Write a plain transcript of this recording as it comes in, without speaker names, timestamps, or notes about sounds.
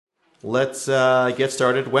Let's get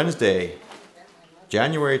started. Wednesday,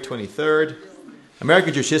 January 23rd,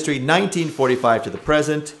 American Jewish History, 1945 to the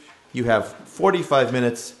present. You have 45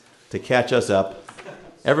 minutes to catch us up.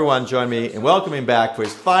 Everyone join me in welcoming back for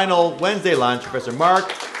his final Wednesday lunch, Professor Mark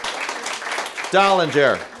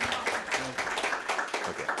Dollinger. Okay,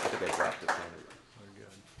 I think I dropped it. We're good.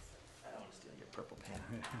 I don't want to steal your purple pen.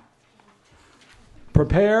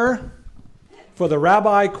 Prepare for the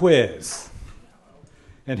rabbi quiz.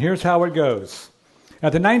 And here's how it goes.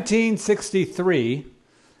 At the 1963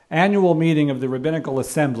 annual meeting of the Rabbinical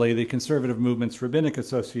Assembly, the Conservative Movement's Rabbinic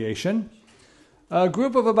Association, a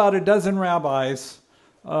group of about a dozen rabbis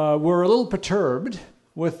were a little perturbed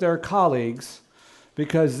with their colleagues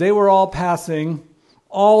because they were all passing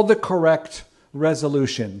all the correct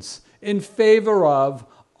resolutions in favor of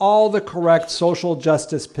all the correct social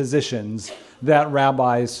justice positions that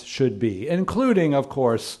rabbis should be, including, of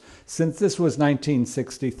course, since this was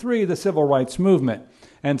 1963, the Civil Rights Movement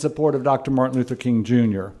and support of Dr. Martin Luther King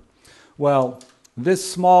Jr. Well, this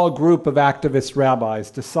small group of activist rabbis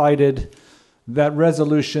decided that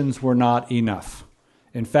resolutions were not enough.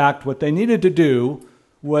 In fact, what they needed to do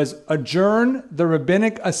was adjourn the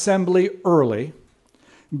Rabbinic Assembly early,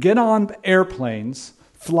 get on airplanes,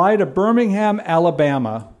 fly to Birmingham,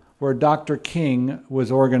 Alabama, where Dr. King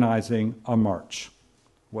was organizing a march.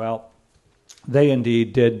 Well, they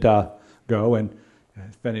indeed did go, and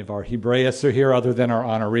if any of our Hebraists are here, other than our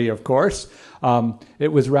honoree, of course,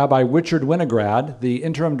 it was Rabbi Richard Winograd, the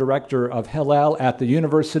interim director of Hillel at the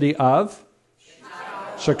University of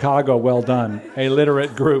Chicago. Well done, a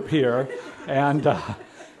literate group here. And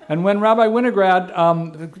when Rabbi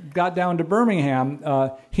Winograd got down to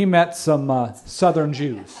Birmingham, he met some Southern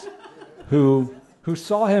Jews who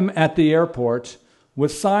saw him at the airport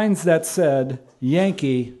with signs that said,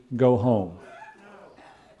 "Yankee, go home."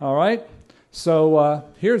 All right? So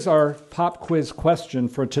here's our pop quiz question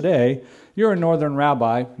for today. You're a northern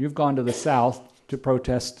rabbi. You've gone to the south to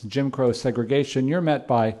protest Jim Crow segregation. You're met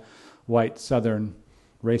by white southern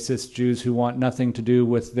racist Jews who want nothing to do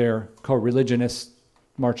with their co-religionists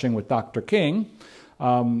marching with Dr. King.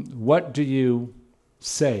 What do you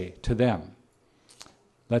say to them?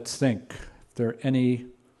 Let's think. If there are any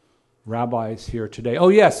rabbis here today. Oh,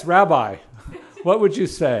 yes, Rabbi. What would you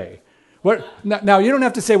say? Now, you don't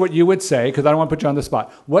have to say what you would say, because I don't want to put you on the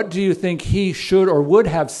spot. What do you think he should or would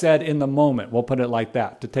have said in the moment? We'll put it like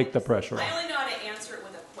that, to take the pressure off. I only know how to answer it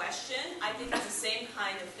with a question. I think it's the same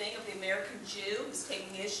kind of thing of the American Jew who's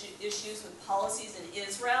taking issues with policies in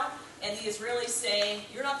Israel, and he is really saying,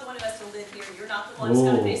 you're not the one who has to live here. You're not the one who's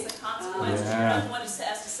going to face the consequences. Yeah. You're not the one who has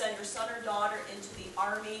to send your son or daughter into the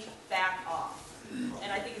army. Back off.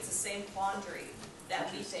 And I think it's the same quandary that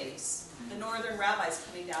we face. The northern rabbis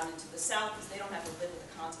coming down into the south because they don't have to live with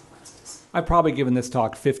the consequences. I've probably given this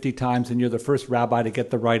talk 50 times, and you're the first rabbi to get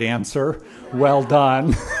the right answer. Well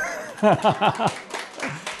done.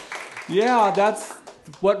 Yeah, that's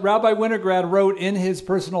what Rabbi Winograd wrote in his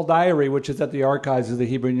personal diary, which is at the archives of the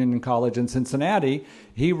Hebrew Union College in Cincinnati.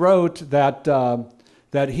 He wrote that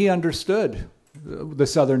he understood the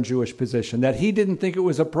Southern Jewish position, that he didn't think it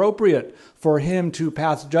was appropriate for him to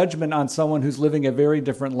pass judgment on someone who's living a very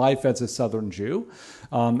different life as a Southern Jew,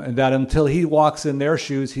 and that until he walks in their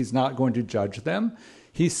shoes, he's not going to judge them.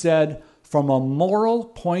 He said, from a moral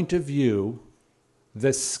point of view,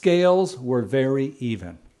 the scales were very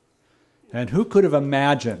even. And who could have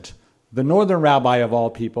imagined the northern rabbi of all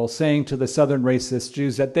people saying to the southern racist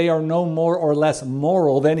Jews that they are no more or less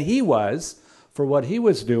moral than he was for what he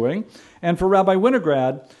was doing? And for Rabbi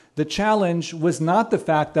Winograd, the challenge was not the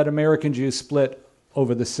fact that American Jews split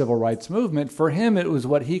over the civil rights movement. For him, it was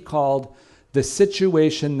what he called the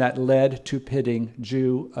situation that led to pitting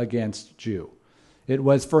Jew against Jew. It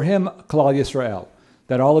was for him, Klal Yisrael,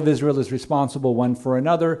 that all of Israel is responsible one for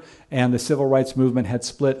another, and the civil rights movement had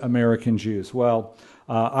split American Jews. Well,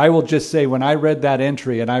 I will just say, when I read that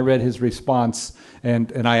entry and I read his response,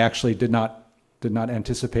 and I actually did not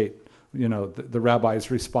anticipate the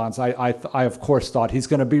rabbi's response. I of course thought he's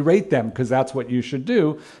going to berate them because that's what you should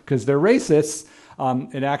do because they're racists.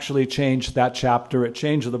 It actually changed that chapter. It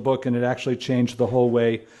changed the book, and it actually changed the whole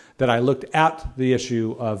way that I looked at the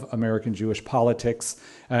issue of American Jewish politics.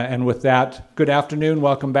 And with that, good afternoon.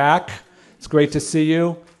 Welcome back. It's great to see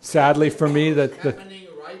you. Sadly for me that happening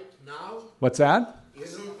right now. What's that?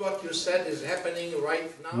 Isn't what you said is happening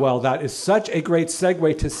right now? Well, that is such a great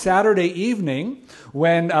segue to Saturday evening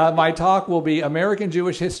when my talk will be American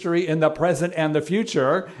Jewish History in the Present and the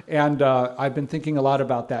Future. And I've been thinking a lot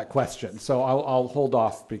about that question. So I'll hold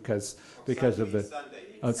off because of the... Sunday.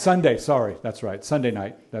 Sunday, sorry, that's right, Sunday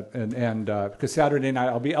night. Because Saturday night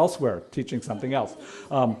I'll be elsewhere teaching something else.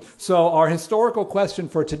 So our historical question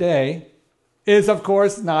for today is, of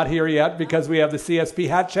course, not here yet because we have the CSP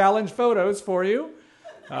Hat Challenge photos for you.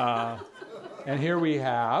 And here we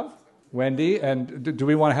have Wendy. And do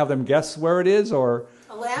we want to have them guess where it is, or?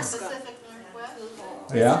 Alaska. Pacific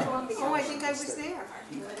Northwest. Yeah. Oh, I think I was there.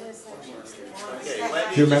 Okay,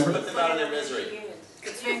 Wendy, Do you remember? Just put them out of their misery.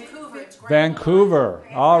 It's Vancouver. It's great. Vancouver.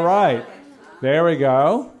 All right. There we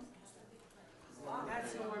go.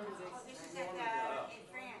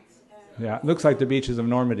 Yeah, it looks like the beaches of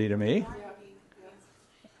Normandy to me.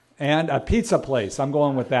 And a pizza place. I'm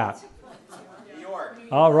going with that. New York.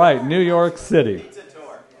 All right, New York City. Pizza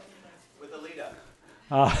tour with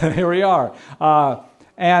Alita. Here we are.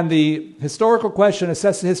 And the historical question,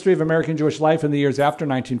 assess the history of American Jewish life in the years after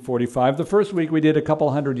 1945. The first week we did a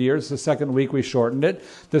couple hundred years. The second week we shortened it.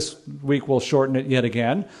 This week we'll shorten it yet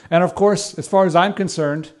again. And of course, as far as I'm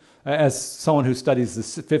concerned, as someone who studies the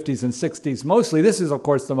 50s and 60s mostly, this is of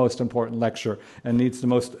course the most important lecture and needs the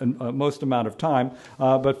most amount of time.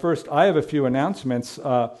 But first, I have a few announcements,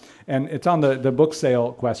 and it's on the book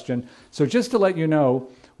sale question. So just to let you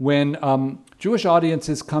know, when Jewish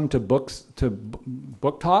audiences come to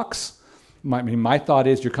book talks, my thought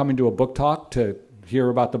is you're coming to a book talk to hear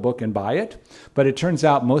about the book and buy it. But it turns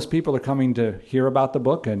out most people are coming to hear about the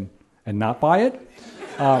book and not buy it.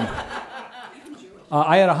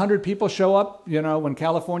 I had 100 people show up, when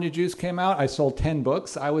California Jews came out. I sold 10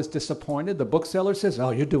 books. I was disappointed. The bookseller says,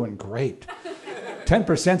 "Oh, you're doing great.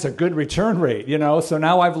 10% is a good return rate, So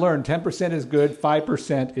now I've learned 10% is good,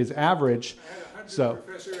 5% is average." So,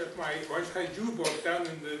 professor at my High Jew book down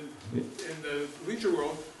in the Leisure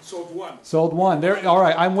World sold one. Sold one. There. All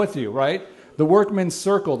right, I'm with you, right? The Workmen's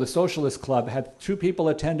Circle, the Socialist Club, had 2 people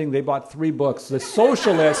attending. They bought 3 books. The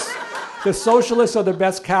Socialists are the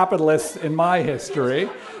best capitalists in my history.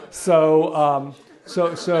 So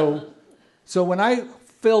when I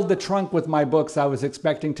filled the trunk with my books, I was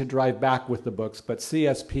expecting to drive back with the books, but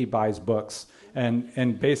CSP buys books,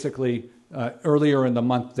 and basically. Earlier in the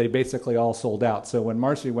month, they basically all sold out. So when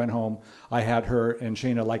Marcy went home, I had her and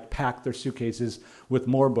Shayna pack their suitcases with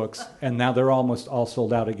more books, and now they're almost all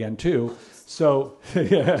sold out again too. So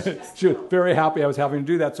she was very happy I was having to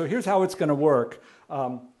do that. So here's how it's going to work.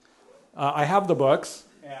 I have the books,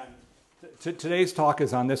 and today's talk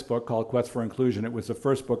is on this book called Quest for Inclusion. It was the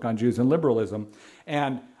first book on Jews and liberalism,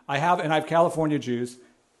 and I have California Jews,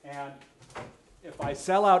 and if I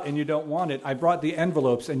sell out and you don't want it, I brought the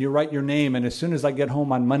envelopes and you write your name, and as soon as I get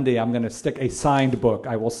home on Monday, I'm going to stick a signed book.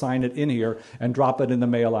 I will sign it in here and drop it in the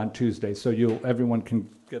mail on Tuesday, so everyone can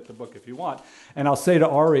get the book if you want. And I'll say to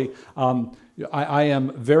Ari, I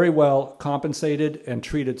am very well compensated and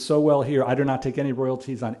treated so well here. I do not take any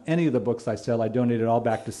royalties on any of the books I sell. I donate it all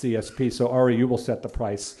back to CSP. So Ari, you will set the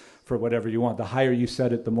price for whatever you want. The higher you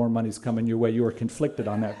set it, the more money's coming your way. You are conflicted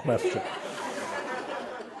on that question.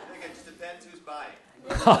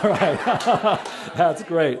 All right, that's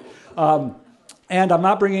great. And I'm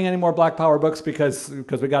not bringing any more Black Power books because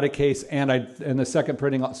we got a case, and the second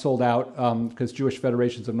printing sold out because Jewish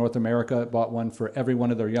Federations of North America bought one for every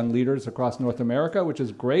one of their young leaders across North America, which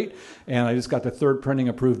is great. And I just got the third printing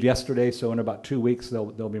approved yesterday, so in about 2 weeks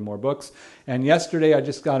there'll be more books. And yesterday I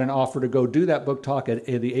just got an offer to go do that book talk at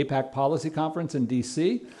the APAC Policy Conference in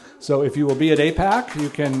D.C. So if you will be at APAC, you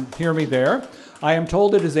can hear me there. I am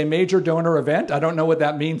told it is a major donor event. I don't know what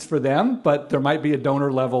that means for them, but there might be a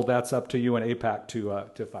donor level. That's up to you and APAC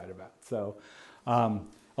to fight about. So a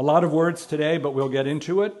lot of words today, but we'll get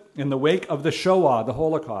into it. In the wake of the Shoah, the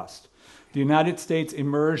Holocaust, the United States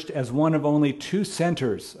emerged as one of only 2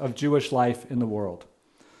 centers of Jewish life in the world.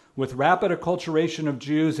 With rapid acculturation of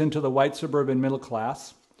Jews into the white suburban middle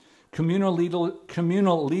class, communal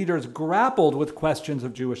leaders grappled with questions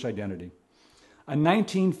of Jewish identity. A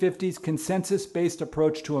 1950s consensus-based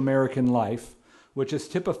approach to American life, which is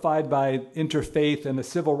typified by interfaith and the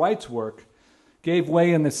civil rights work, gave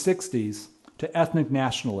way in the 60s to ethnic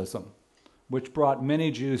nationalism, which brought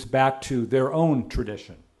many Jews back to their own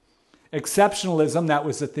tradition. Exceptionalism, that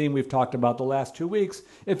was the theme we've talked about the last 2 weeks,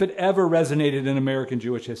 if it ever resonated in American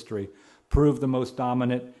Jewish history, proved the most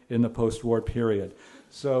dominant in the post-war period.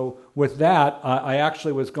 So with that, I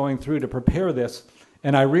actually was going through to prepare this,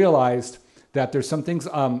 and I realized that there's some things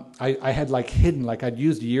I had hidden, I'd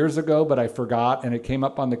used years ago, but I forgot, and it came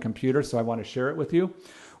up on the computer, so I want to share it with you.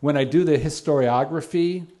 When I do the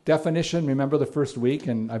historiography definition, remember the first week,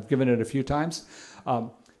 and I've given it a few times,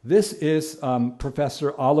 this is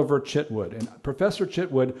Professor Oliver Chitwood. And Professor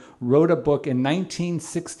Chitwood wrote a book in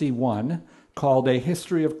 1961 called A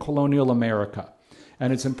History of Colonial America.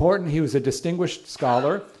 And it's important, he was a distinguished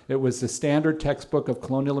scholar. It was the standard textbook of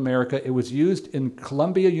colonial America. It was used in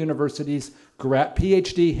Columbia University's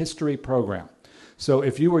PhD history program. So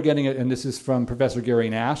if you were getting it, and this is from Professor Gary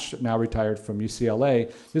Nash, now retired from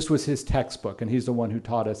UCLA, this was his textbook, and he's the one who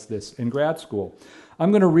taught us this in grad school.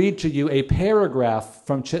 I'm going to read to you a paragraph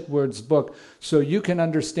from Chitwood's book so you can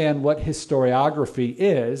understand what historiography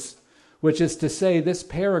is, which is to say this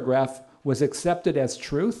paragraph was accepted as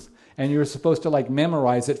truth, and you're supposed to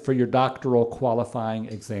memorize it for your doctoral qualifying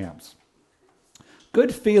exams.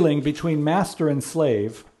 Good feeling between master and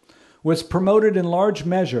slave was promoted in large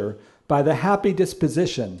measure by the happy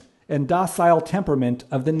disposition and docile temperament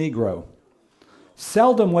of the Negro.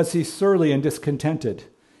 Seldom was he surly and discontented,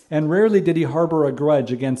 and rarely did he harbor a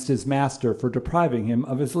grudge against his master for depriving him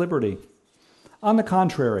of his liberty. On the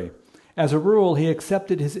contrary, as a rule, he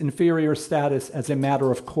accepted his inferior status as a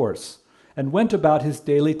matter of course, and went about his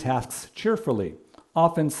daily tasks cheerfully,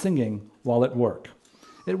 often singing while at work.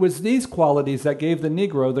 It was these qualities that gave the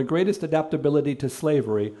Negro the greatest adaptability to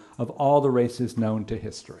slavery of all the races known to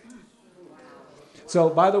history. So,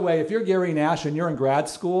 by the way, if you're Gary Nash and you're in grad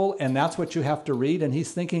school and that's what you have to read, and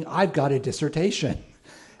he's thinking, I've got a dissertation.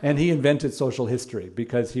 And he invented social history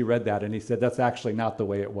because he read that and he said that's actually not the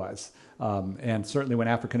way it was. And certainly when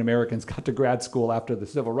African Americans got to grad school after the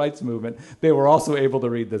civil rights movement, they were also able to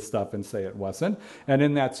read this stuff and say it wasn't. And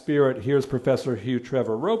in that spirit, here's Professor Hugh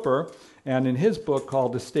Trevor Roper, and in his book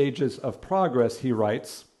called The Stages of Progress, he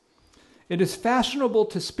writes, "It is fashionable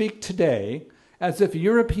to speak today as if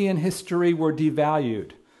European history were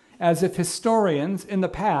devalued, as if historians in the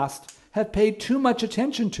past have paid too much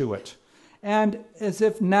attention to it, and as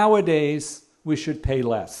if nowadays we should pay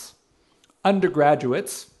less.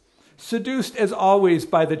 Undergraduates, seduced as always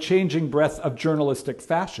by the changing breath of journalistic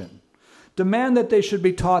fashion, demand that they should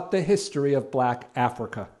be taught the history of Black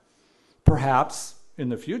Africa. Perhaps, in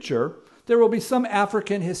the future, there will be some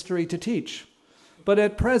African history to teach, but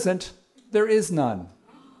at present there is none,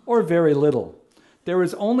 or very little. There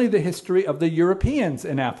is only the history of the Europeans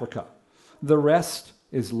in Africa. The rest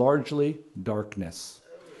is largely darkness,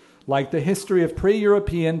 like the history of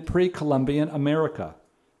pre-European, pre-Columbian America,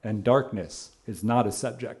 and darkness is not a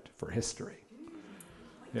subject for history."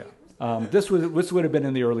 Yeah. This would have been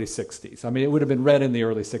in the early 60s. I mean, it would have been read in the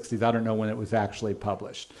early 60s. I don't know when it was actually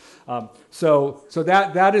published. So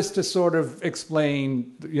that is to sort of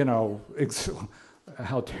explain,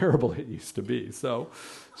 how terrible it used to be. So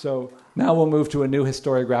now we'll move to a new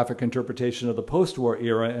historiographic interpretation of the post-war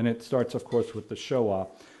era, and it starts, of course, with the Shoah,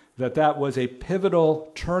 that was a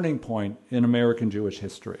pivotal turning point in American Jewish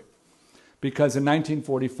history. Because in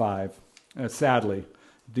 1945, sadly,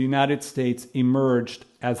 the United States emerged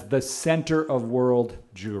as the center of world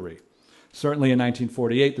Jewry. Certainly in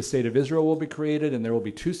 1948, the State of Israel will be created, and there will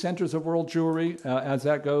be two centers of world Jewry as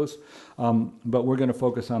that goes. But we're going to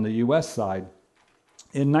focus on the U.S. side.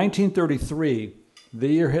 In 1933, the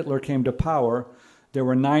year Hitler came to power, there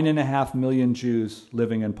were 9.5 million Jews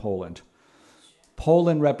living in Poland.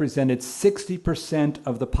 Poland represented 60%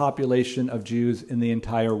 of the population of Jews in the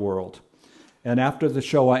entire world. And after the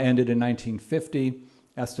Shoah ended in 1950,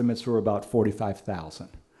 estimates were about 45,000.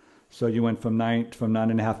 So you went from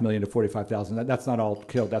 9.5 million to 45,000. That's not all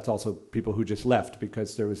killed. That's also people who just left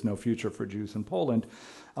because there was no future for Jews in Poland.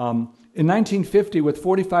 In 1950, with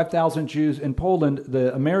 45,000 Jews in Poland,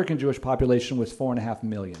 the American Jewish population was 4.5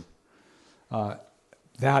 million.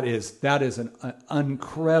 That is an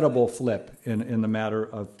incredible flip in the matter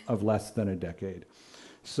of less than a decade.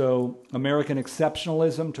 So American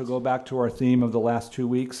exceptionalism, to go back to our theme of the last 2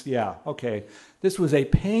 weeks, this was a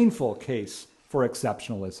painful case for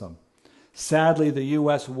exceptionalism. Sadly, the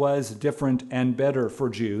U.S. was different and better for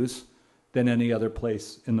Jews than any other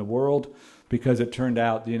place in the world, because it turned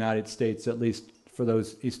out the United States, at least for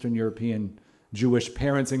those Eastern European Jewish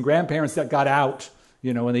parents and grandparents that got out,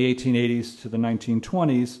 in the 1880s to the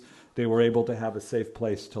 1920s, they were able to have a safe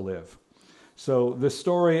place to live. So the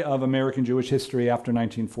story of American Jewish history after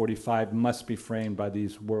 1945 must be framed by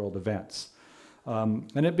these world events.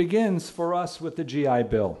 And it begins for us with the GI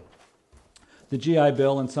Bill. The GI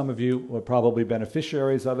Bill, and some of you were probably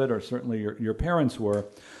beneficiaries of it, or certainly your parents were,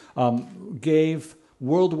 gave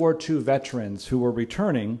World War II veterans who were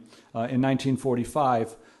returning in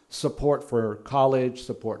 1945 support for college,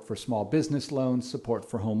 support for small business loans, support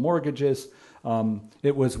for home mortgages.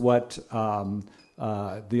 It was what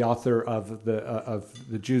the author of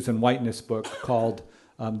the Jews and Whiteness book called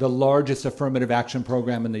the largest affirmative action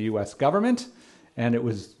program in the U.S. government, and it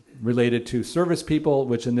was related to service people,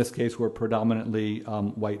 which in this case were predominantly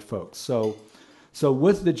white folks. So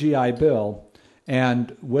with the GI Bill,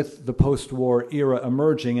 And with the post-war era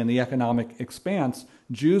emerging and the economic expanse,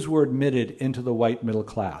 Jews were admitted into the white middle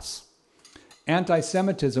class.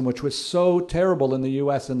 Anti-Semitism, which was so terrible in the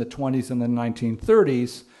U.S. in the 20s and the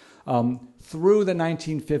 1930s, through the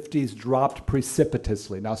 1950s dropped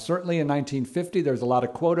precipitously. Now, certainly in 1950, there's a lot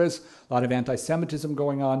of quotas, a lot of anti-Semitism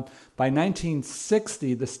going on. By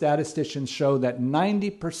 1960, the statisticians show that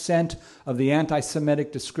 90% of the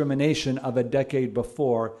anti-Semitic discrimination of a decade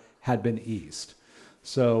before had been eased.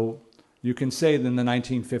 So you can say that in the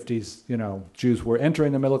 1950s, Jews were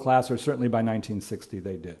entering the middle class, or certainly by 1960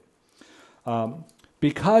 they did.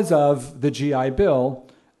 Because of the GI Bill,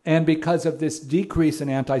 and because of this decrease in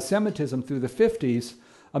anti-Semitism through the 50s,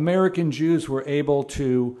 American Jews were able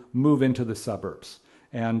to move into the suburbs.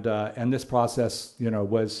 And this process,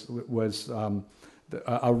 was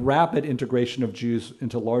a rapid integration of Jews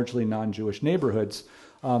into largely non-Jewish neighborhoods.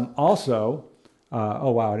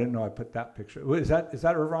 Oh wow, I didn't know I put that picture. Is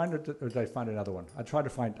that Irvine, or did I find another one? I tried to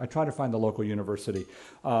find the local university.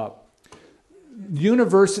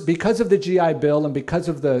 Because of the GI Bill and because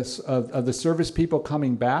of the service people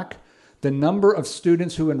coming back, the number of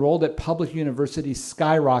students who enrolled at public universities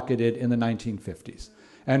skyrocketed in the 1950s.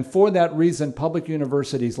 And for that reason, public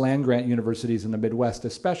universities, land-grant universities in the Midwest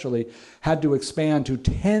especially, had to expand to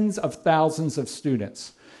tens of thousands of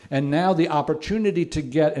students. And now the opportunity to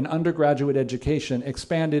get an undergraduate education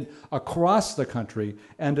expanded across the country,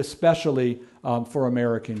 and especially for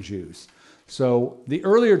American Jews. So the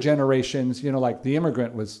earlier generations, like the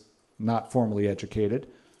immigrant was not formally educated.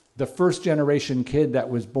 The first generation kid that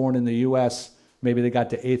was born in the U.S., maybe they got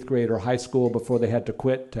to 8th grade or high school before they had to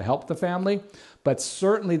quit to help the family. But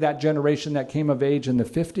certainly that generation that came of age in the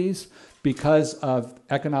 50s, because of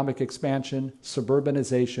economic expansion,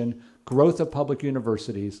 suburbanization, growth of public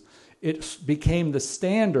universities, it became the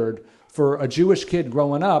standard for a Jewish kid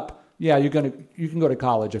growing up. Yeah, you can go to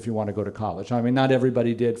college if you want to go to college. I mean, not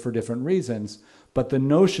everybody did for different reasons, but the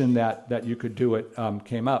notion that you could do it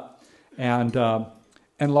came up. And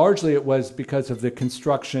largely it was because of the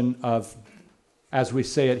construction of, as we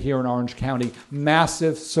say it here in Orange County,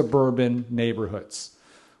 massive suburban neighborhoods,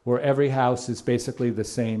 where every house is basically the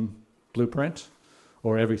same blueprint,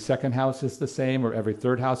 or every second house is the same, or every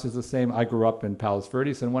third house is the same. I grew up in Palos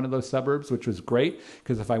Verdes in one of those suburbs, which was great,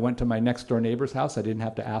 because if I went to my next door neighbor's house, I didn't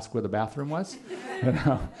have to ask where the bathroom was.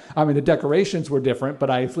 I mean, the decorations were different, but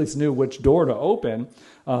I at least knew which door to open.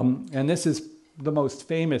 And this is the most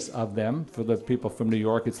famous of them for the people from New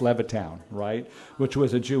York. It's Levittown, right, which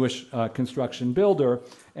was a Jewish construction builder.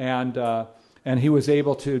 And he was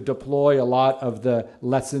able to deploy a lot of the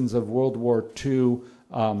lessons of World War II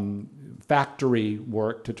factory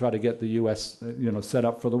work to try to get the U.S. Set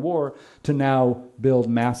up for the war, to now build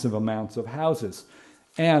massive amounts of houses.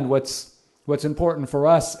 And what's important for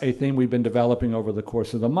us, a thing we've been developing over the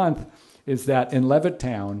course of the month, is that in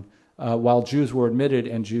Levittown, while Jews were admitted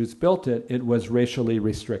and Jews built it, it was racially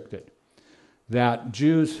restricted. That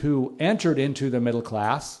Jews who entered into the middle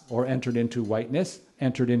class or entered into whiteness,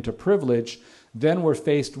 entered into privilege, then were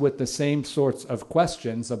faced with the same sorts of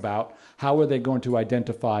questions about how are they going to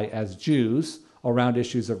identify as Jews around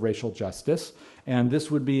issues of racial justice. And this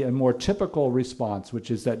would be a more typical response, which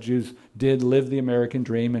is that Jews did live the American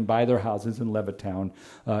dream and buy their houses in Levittown,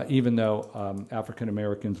 even though African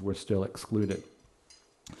Americans were still excluded.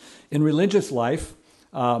 In religious life,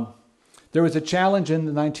 there was a challenge in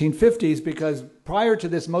the 1950s because prior to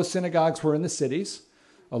this, most synagogues were in the cities.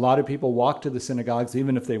 A lot of people walked to the synagogues,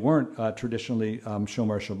 even if they weren't traditionally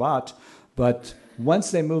Shomer Shabbat. But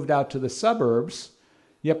once they moved out to the suburbs,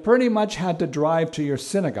 you pretty much had to drive to your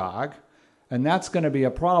synagogue, and that's going to be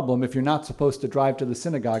a problem if you're not supposed to drive to the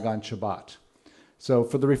synagogue on Shabbat. So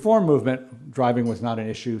for the Reform movement, driving was not an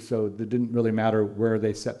issue, so it didn't really matter where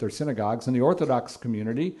they set their synagogues. In the Orthodox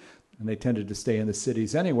community, and they tended to stay in the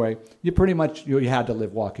cities anyway, you had to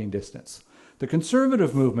live walking distance. The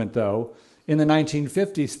conservative movement, though, in the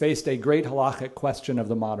 1950s faced a great halachic question of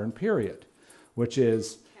the modern period, which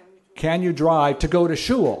is, can you drive to go to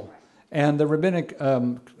shul? And the Rabbinic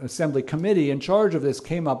Assembly Committee in charge of this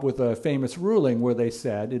came up with a famous ruling where they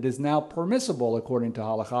said it is now permissible, according to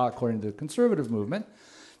halakha, according to the conservative movement,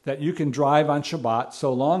 that you can drive on Shabbat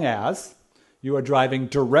so long as you are driving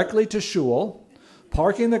directly to shul,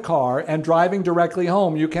 parking the car, and driving directly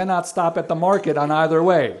home. You cannot stop at the market on either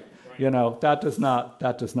way. That does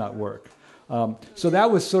not work. So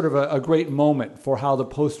that was sort of a great moment for how the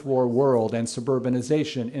post-war world and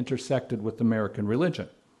suburbanization intersected with American religion.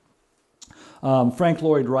 Frank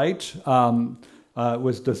Lloyd Wright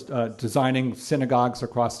designing synagogues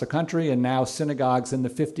across the country, and now synagogues in the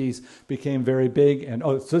 50s became very big. And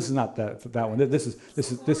so this is not that one. This is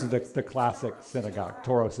the classic synagogue,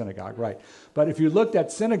 Toro Synagogue, right? But if you looked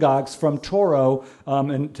at synagogues from Toro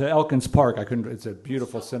and to Elkins Park, it's a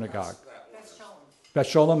beautiful synagogue. Beth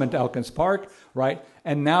Sholem and Elkins Park, right?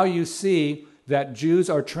 And now you see that Jews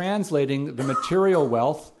are translating the material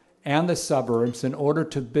wealth and the suburbs in order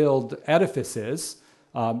to build edifices,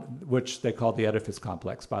 which they call the edifice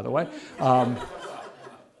complex, by the way,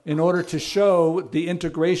 in order to show the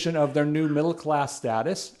integration of their new middle-class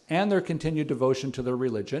status and their continued devotion to their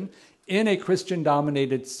religion in a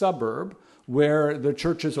Christian-dominated suburb where the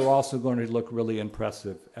churches are also going to look really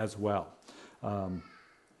impressive as well.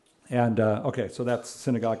 Okay, so that's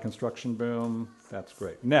synagogue construction boom. That's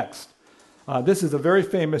great. Next. This is a very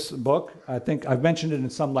famous book. I think I've mentioned it in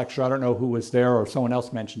some lecture. I don't know who was there or someone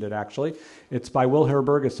else mentioned it, actually. It's by Will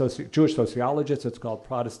Herberg, a Jewish sociologist. It's called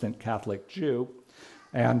Protestant Catholic Jew.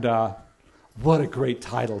 And what a great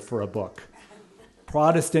title for a book.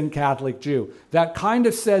 Protestant Catholic Jew. That kind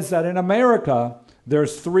of says that in America,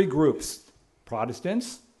 there's three groups: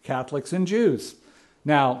 Protestants, Catholics, and Jews.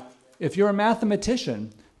 Now, if you're a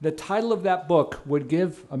mathematician, the title of that book would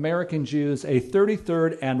give American Jews a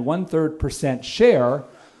 33rd and 1/3% share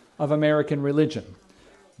of American religion.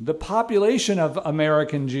 The population of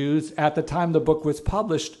American Jews at the time the book was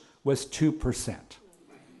published was 2%.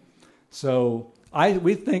 So I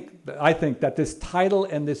think that this title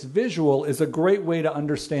and this visual is a great way to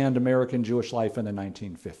understand American Jewish life in the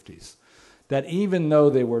 1950s. That even though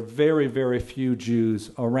there were very, very few Jews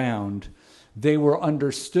around, they were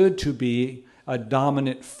understood to be a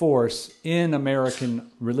dominant force in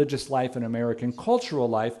American religious life and American cultural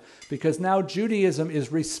life, because now Judaism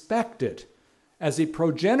is respected as a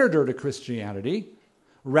progenitor to Christianity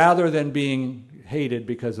rather than being hated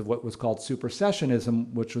because of what was called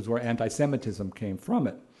supersessionism, which was where anti-Semitism came from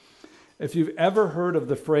it. If you've ever heard of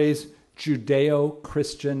the phrase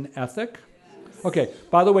Judeo-Christian ethic, okay,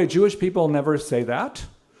 by the way, Jewish people never say that.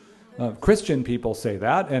 Christian people say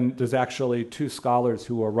that, and there's actually two scholars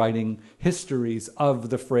who are writing histories of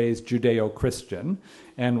the phrase Judeo-Christian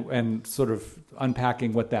and sort of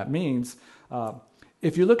unpacking what that means.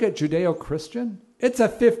 If you look at Judeo-Christian, it's a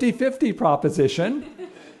 50-50 proposition,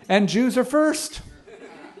 and Jews are first.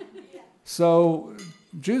 So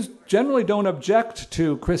Jews generally don't object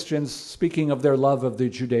to Christians speaking of their love of the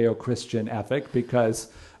Judeo-Christian ethic because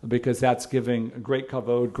that's giving great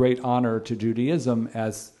kavod, great honor to Judaism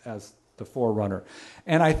as the forerunner.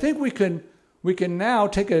 And I think we can now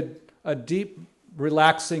take a deep,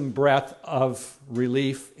 relaxing breath of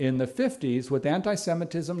relief in the 50s with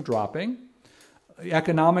anti-Semitism dropping, the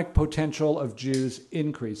economic potential of Jews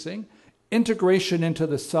increasing, integration into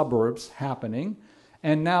the suburbs happening,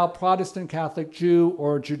 and now Protestant Catholic Jew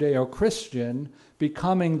or Judeo-Christian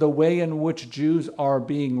becoming the way in which Jews are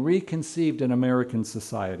being reconceived in American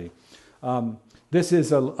society. This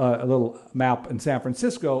is a little map in San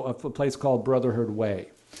Francisco of a place called Brotherhood Way.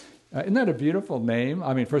 Isn't that a beautiful name?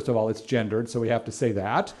 I mean, first of all, it's gendered, so we have to say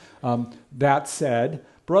that. That said,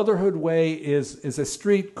 Brotherhood Way is a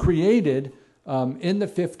street created in the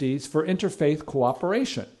 50s for interfaith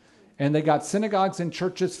cooperation. And they got synagogues and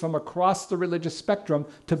churches from across the religious spectrum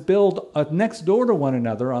to build next door to one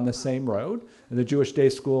another on the same road. And the Jewish Day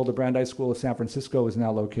School, the Brandeis School of San Francisco, is now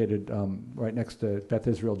located right next to Beth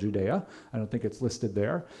Israel Judea. I don't think it's listed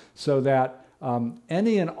there. So that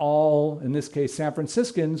any and all, in this case, San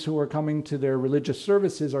Franciscans who are coming to their religious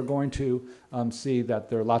services are going to see that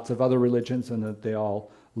there are lots of other religions and that they all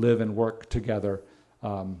live and work together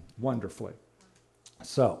wonderfully.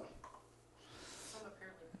 So.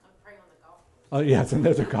 Oh yes, and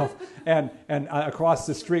there's a golf, and across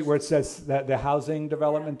the street where it says that the housing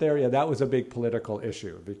development there, yeah, that was a big political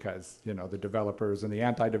issue because the developers and the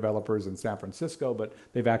anti-developers in San Francisco, but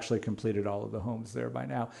they've actually completed all of the homes there by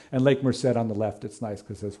now. And Lake Merced on the left, it's nice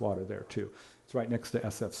because there's water there too. It's right next to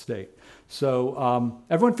SF State. So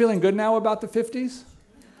everyone feeling good now about the 50s?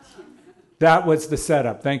 That was the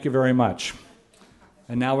setup. Thank you very much.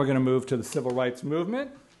 And now we're going to move to the civil rights movement.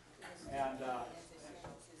 And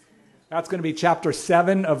that's going to be chapter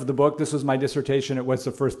 7 of the book. This was my dissertation. It was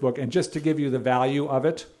the first book. And just to give you the value of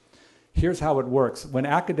it, here's how it works.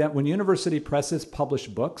 When university presses publish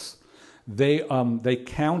books, they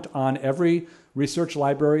count on every research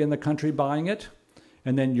library in the country buying it.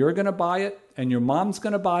 And then you're going to buy it, and your mom's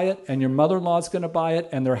going to buy it, and your mother-in-law's going to buy it,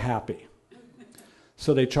 and they're happy.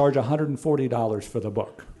 So they charge $140 for the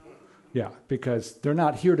book. Yeah, because they're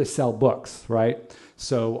not here to sell books, right?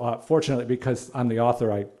 So fortunately, because I'm the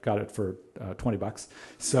author, I got it for $20.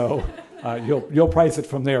 So you'll price it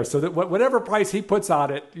from there. So that whatever price he puts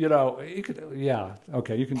on it, you could,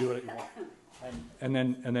 okay, you can do it. And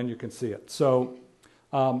then you can see it. So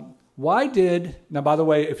now, by the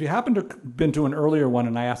way, if you happen to have been to an earlier one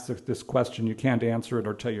and I asked this question, you can't answer it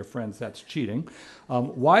or tell your friends that's cheating.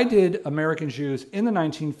 Why did American Jews in the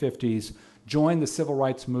 1950s join the civil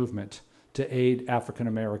rights movement to aid African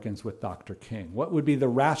Americans with Dr. King? What would be the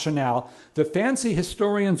rationale? The fancy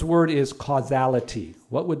historian's word is causality.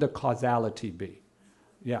 What would the causality be?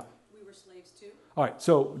 Yeah. We were slaves too. All right,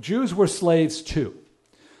 so Jews were slaves too.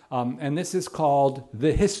 And this is called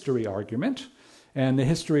the history argument. And the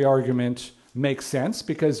history argument makes sense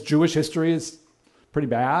because Jewish history is pretty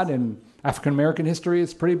bad and African American history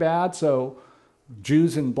is pretty bad. So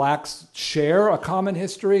Jews and blacks share a common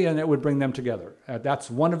history and it would bring them together.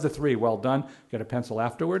 That's one of the three. Well done. Get a pencil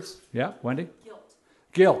afterwards. Yeah, Wendy?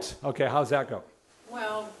 Guilt. Okay, how's that go?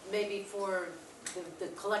 Well, maybe for the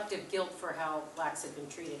collective guilt for how blacks had been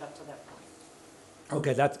treated up to that point.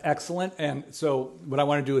 Okay, that's excellent. And so what I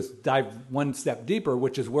want to do is dive one step deeper,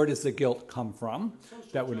 which is where does the guilt come from?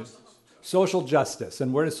 Social justice.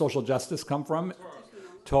 And where does social justice come from?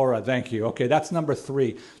 Torah, thank you. Okay, that's number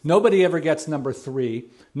 3. Nobody ever gets number 3.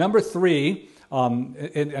 Number 3,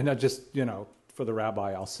 and I just, for the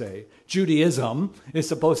rabbi, I'll say, Judaism is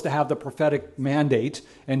supposed to have the prophetic mandate,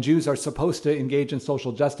 and Jews are supposed to engage in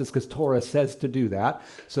social justice because Torah says to do that.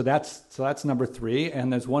 So that's number 3.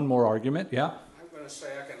 And there's one more argument. Yeah? I'm going to say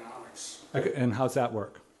economics. And how's that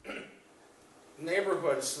work?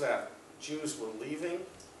 Neighborhoods that Jews were leaving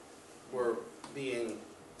were being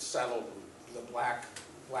settled. The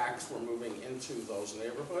blacks were moving into those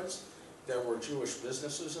neighborhoods. There were Jewish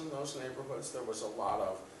businesses in those neighborhoods. There was a lot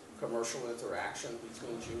of commercial interaction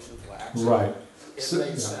between Jews and blacks. Right. It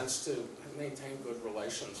made sense to maintain good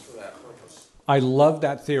relations for that purpose. I love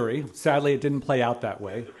that theory. Sadly, it didn't play out that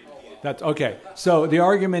way. That's okay. So the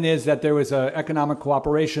argument is that there was economic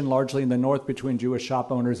cooperation largely in the North between Jewish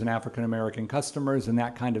shop owners and African American customers, and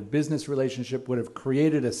that kind of business relationship would have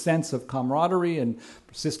created a sense of camaraderie and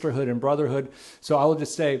sisterhood and brotherhood. So I will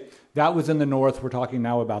just say that was in the North. We're talking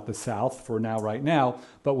now about the South for now, right now.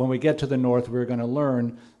 But when we get to the North, we're going to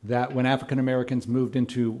learn that when African Americans moved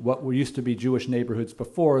into what used to be Jewish neighborhoods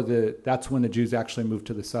before, that's when the Jews actually moved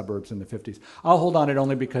to the suburbs in the 50s. I'll hold on it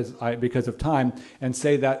only because of time and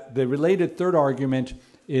say that the related third argument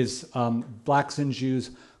is blacks and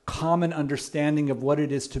Jews' common understanding of what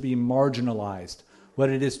it is to be marginalized, what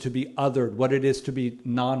it is to be othered, what it is to be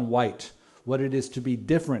non-white, what it is to be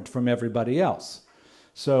different from everybody else.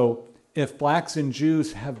 So if blacks and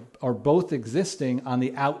Jews are both existing on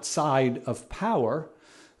the outside of power,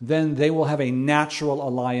 then they will have a natural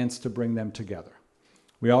alliance to bring them together.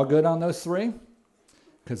 We all good on those 3?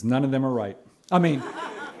 Because none of them are right. I mean,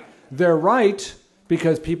 they're right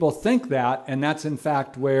because people think that, and that's in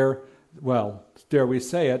fact where, well, dare we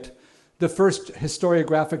say it, the first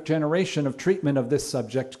historiographic generation of treatment of this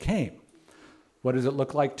subject came. What does it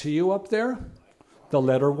look like to you up there? The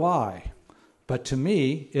letter Y. But to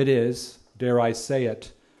me, it is, dare I say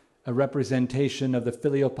it, a representation of the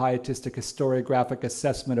filiopietistic historiographic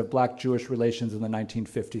assessment of black-Jewish relations in the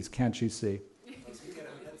 1950s. Can't you see?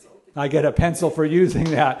 I get a pencil for using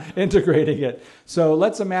that, integrating it. So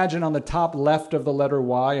let's imagine on the top left of the letter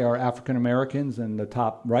Y are African Americans and the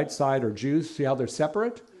top right side are Jews. See how they're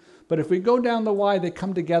separate? But if we go down the Y, they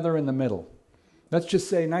come together in the middle. Let's just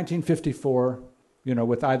say 1954,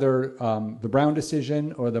 with either the Brown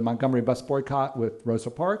decision or the Montgomery bus boycott with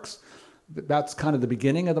Rosa Parks. That's kind of the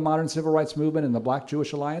beginning of the modern civil rights movement and the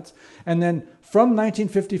Black-Jewish alliance. And then from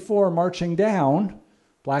 1954, marching down,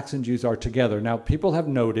 blacks and Jews are together. Now, people have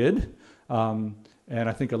noted, and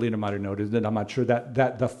I think Alina might have noted it, I'm not sure,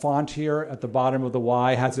 that the font here at the bottom of the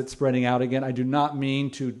Y has it spreading out again. I do not mean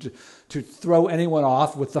to throw anyone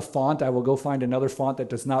off with the font. I will go find another font that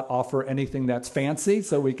does not offer anything that's fancy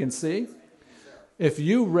so we can see. If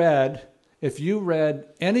you read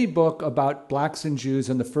any book about blacks and Jews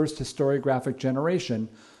in the first historiographic generation,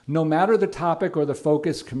 no matter the topic or the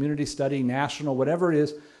focus, community study, national, whatever it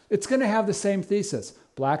is, it's going to have the same thesis.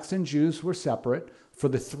 Blacks and Jews were separate for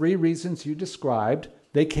the 3 reasons you described.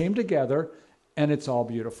 They came together, and it's all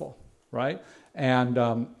beautiful, right?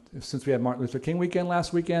 And since we had Martin Luther King weekend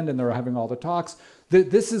last weekend, and they were having all the talks,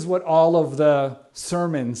 this is what all of the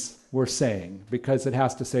sermons were saying, because it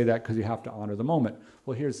has to say that because you have to honor the moment.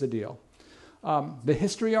 Well, here's the deal. The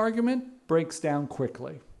history argument breaks down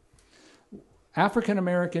quickly. African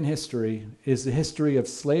American history is the history of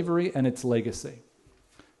slavery and its legacy.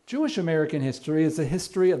 Jewish American history is a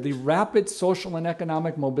history of the rapid social and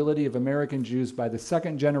economic mobility of American Jews by the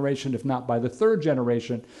second generation, if not by the third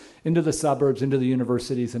generation, into the suburbs, into the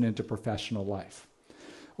universities, and into professional life.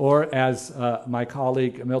 Or as my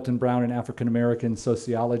colleague Milton Brown, an African-American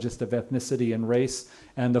sociologist of ethnicity and race,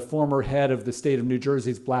 and the former head of the state of New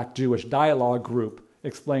Jersey's Black Jewish Dialogue Group,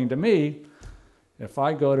 explained to me, if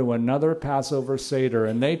I go to another Passover Seder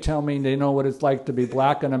and they tell me they know what it's like to be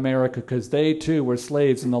black in America because they too were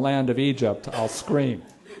slaves in the land of Egypt, I'll scream.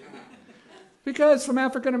 Because from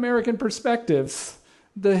African-American perspectives,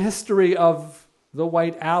 the history of the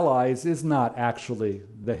white allies is not actually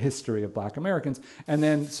the history of black Americans. And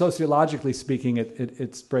then sociologically speaking,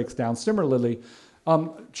 it breaks down similarly.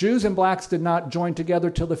 Jews and blacks did not join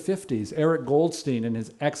together till the 50s. Eric Goldstein, in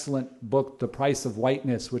his excellent book, The Price of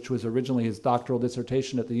Whiteness, which was originally his doctoral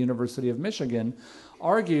dissertation at the University of Michigan,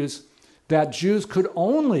 argues that Jews could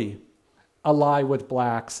only ally with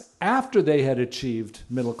blacks after they had achieved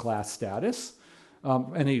middle-class status.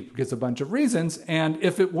 And he gives a bunch of reasons. And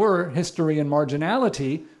if it were history and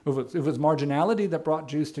marginality, if it was marginality that brought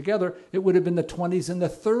Jews together, it would have been the 20s and the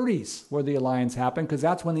 30s where the alliance happened, because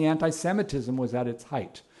that's when the anti-Semitism was at its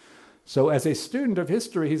height. So as a student of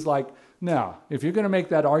history, he's like, no, if you're going to make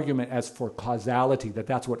that argument as for causality, that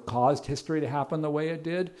that's what caused history to happen the way it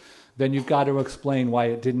did, then you've got to explain why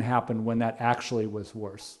it didn't happen when that actually was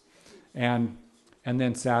worse. And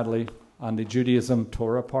then sadly, on the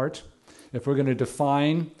Judaism-Torah part, if we're going to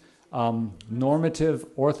define normative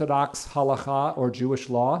Orthodox halakha or Jewish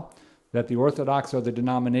law, that the Orthodox are the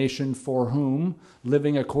denomination for whom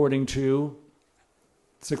living according to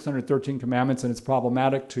 613 commandments, and it's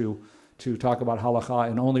problematic to talk about halakha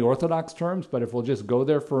in only Orthodox terms, but if we'll just go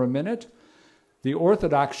there for a minute, the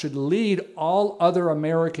Orthodox should lead all other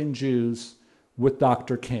American Jews with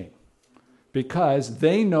Dr. King, because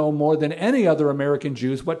they know more than any other American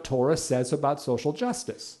Jews what Torah says about social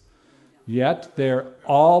justice. Yet they're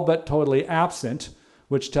all but totally absent,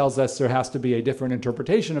 which tells us there has to be a different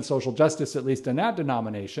interpretation of social justice, at least in that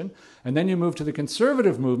denomination. And then you move to the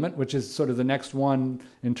conservative movement, which is sort of the next one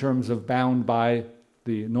in terms of bound by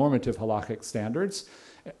the normative halakhic standards.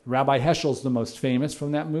 Rabbi Heschel's the most famous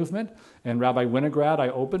from that movement, and Rabbi Winograd I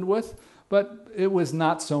opened with, but it was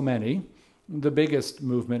not so many. The biggest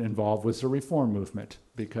movement involved was the Reform movement,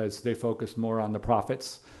 because they focused more on the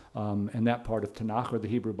prophets and that part of Tanakh, or the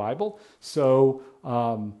Hebrew Bible. So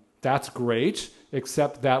that's great,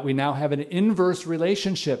 except that we now have an inverse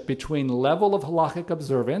relationship between level of halakhic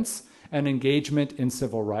observance and engagement in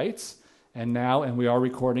civil rights. And we are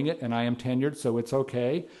recording it, and I am tenured, so it's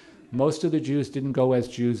okay. Most of the Jews didn't go as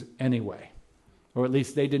Jews anyway, or at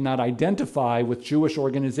least they did not identify with Jewish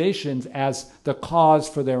organizations as the cause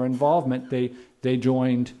for their involvement. They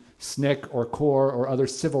joined SNCC or CORE or other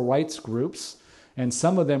civil rights groups, and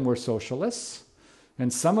some of them were socialists,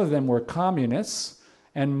 and some of them were communists,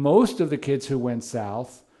 and most of the kids who went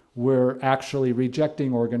south were actually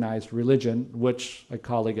rejecting organized religion, which a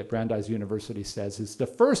colleague at Brandeis University says is the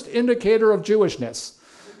first indicator of Jewishness.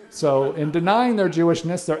 So in denying their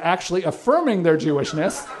Jewishness, they're actually affirming their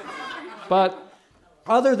Jewishness. But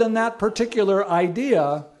other than that particular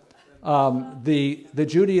idea, the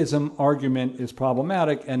Judaism argument is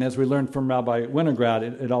problematic, and as we learned from Rabbi Winograd,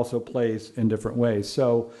 it also plays in different ways.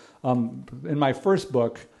 So in my first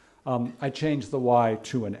book, I changed the Y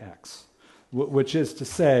to an X, which is to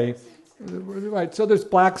say, right, so there's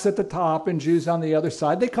blacks at the top and Jews on the other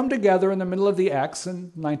side. They come together in the middle of the X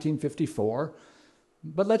in 1954,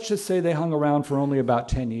 but let's just say they hung around for only about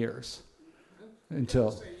 10 years.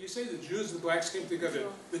 Until you say the Jews and the blacks came together.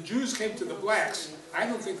 The Jews came to the blacks. I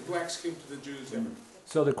don't think the blacks came to the Jews ever.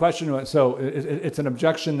 So the question was, it's an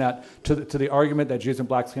objection that to the argument that Jews and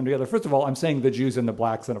blacks came together. First of all, I'm saying the Jews and the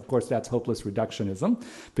blacks, and of course that's hopeless reductionism,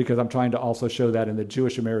 because I'm trying to also show that in the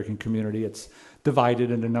Jewish American community it's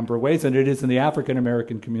divided in a number of ways, and it is in the African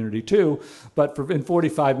American community too. But in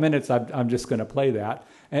 45 minutes, I'm just going to play that.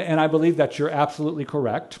 And I believe that you're absolutely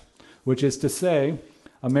correct, which is to say,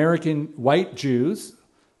 American white Jews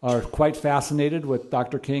are quite fascinated with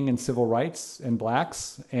Dr. King and civil rights and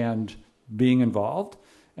blacks and being involved.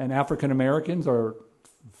 And African Americans are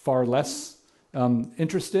far less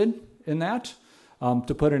interested in that.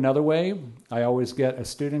 To put it another way, I always get a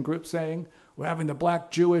student group saying, we're having the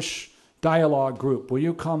Black Jewish Dialogue Group. Will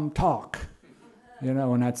you come talk?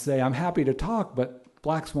 And I'd say, I'm happy to talk, but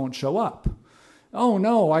blacks won't show up. Oh,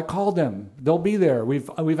 no, I called them. They'll be there. We've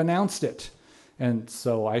announced it. And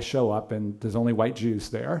so I show up, and there's only white Jews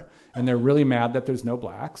there, and they're really mad that there's no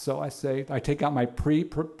blacks. So I take out my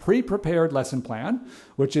pre-prepared lesson plan,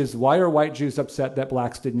 which is, why are white Jews upset that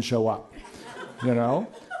blacks didn't show up?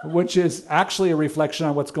 which is actually a reflection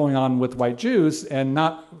on what's going on with white Jews and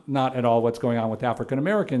not at all what's going on with African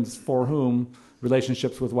Americans, for whom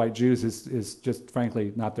relationships with white Jews is just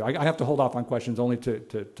frankly not there. I have to hold off on questions only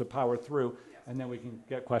to power through, and then we can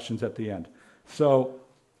get questions at the end. So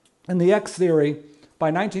in the X theory, by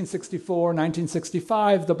 1964,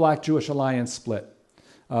 1965, the Black-Jewish alliance split.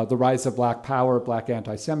 The rise of black power, black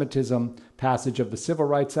anti-Semitism, passage of the Civil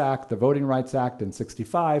Rights Act, the Voting Rights Act in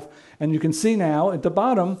 65. And you can see now at the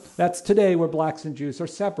bottom, that's today where blacks and Jews are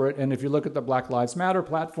separate. And if you look at the Black Lives Matter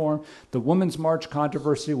platform, the Women's March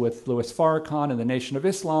controversy with Louis Farrakhan and the Nation of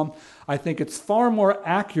Islam, I think it's far more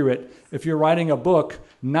accurate if you're writing a book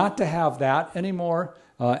not to have that anymore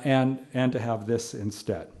and to have this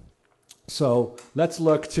instead. So let's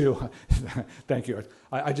look to, thank you.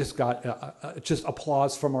 I just got just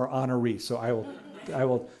applause from our honoree, so I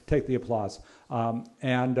will take the applause.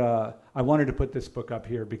 And I wanted to put this book up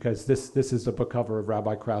here because this is the book cover of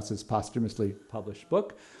Rabbi Krause's posthumously published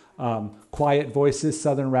book, Quiet Voices,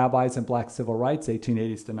 Southern Rabbis and Black Civil Rights,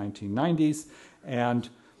 1880s to 1990s.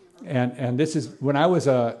 And this is, when I was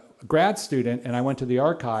a grad student and I went to the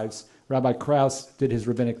archives, Rabbi Krause did his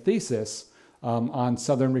rabbinic thesis on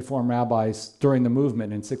Southern Reform rabbis during the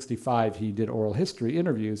movement. In 65, he did oral history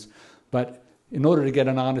interviews. But in order to get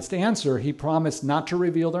an honest answer, he promised not to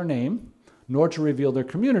reveal their name, nor to reveal their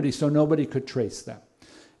community, so nobody could trace them.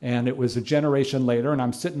 And it was a generation later, and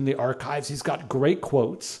I'm sitting in the archives. He's got great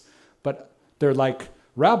quotes, but they're like,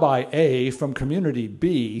 Rabbi A from community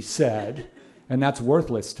B said, and that's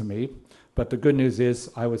worthless to me. But the good news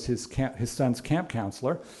is I was his son's camp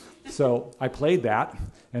counselor. So I played that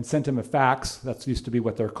and sent him a fax. That used to be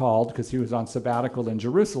what they're called because he was on sabbatical in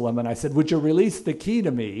Jerusalem. And I said, would you release the key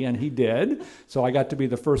to me? And he did. So I got to be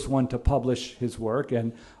the first one to publish his work.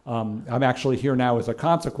 And I'm actually here now as a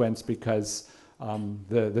consequence because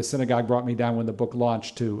the synagogue brought me down when the book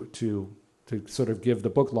launched to sort of give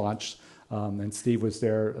the book launch. And Steve was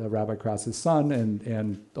there, Rabbi Krause's son,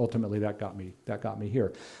 and ultimately that got me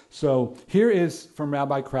here. So here is from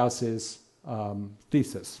Rabbi Krause's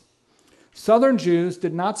thesis. Southern Jews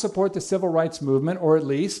did not support the civil rights movement, or at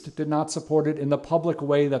least did not support it in the public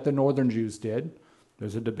way that the Northern Jews did.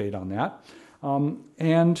 There's a debate on that.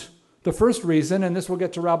 And the first reason, and this will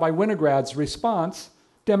get to Rabbi Winograd's response,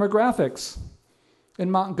 demographics. In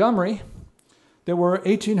Montgomery, there were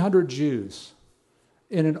 1,800 Jews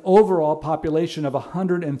in an overall population of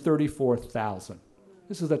 134,000.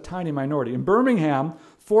 This is a tiny minority. In Birmingham,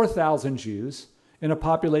 4,000 Jews in a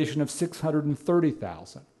population of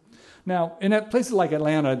 630,000. Now, in places like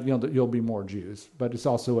Atlanta, you'll be more Jews, but it's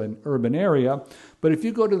also an urban area. But if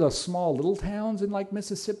you go to the small little towns in like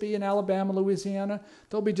Mississippi and Alabama, Louisiana,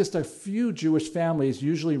 there'll be just a few Jewish families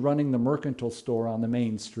usually running the mercantile store on the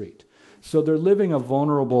main street. So they're living a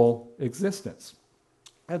vulnerable existence.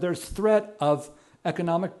 And there's threat of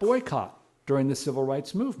economic boycott during the civil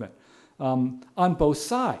rights movement on both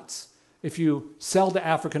sides. If you sell to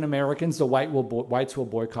African Americans, the whites will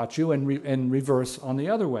boycott you, and reverse on the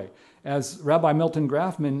other way. As Rabbi Milton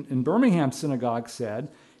Grafman in Birmingham Synagogue said,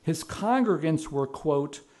 his congregants were,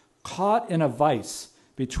 quote, caught in a vice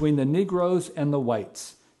between the Negroes and the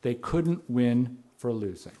whites. They couldn't win for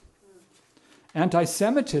losing.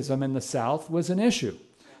 Anti-Semitism in the South was an issue.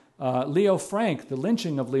 Leo Frank, the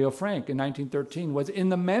lynching of Leo Frank in 1913, was in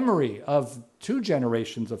the memory of 2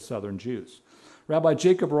 generations of Southern Jews. Rabbi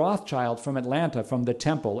Jacob Rothschild from Atlanta, from the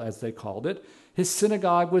Temple, as they called it, his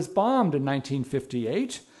synagogue was bombed in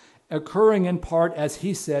 1958, occurring in part, as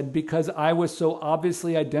he said, because I was so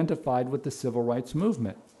obviously identified with the civil rights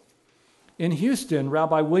movement. In Houston,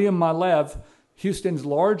 Rabbi William Malev, Houston's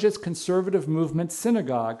largest conservative movement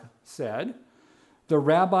synagogue, said, the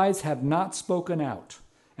rabbis have not spoken out,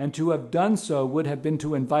 and to have done so would have been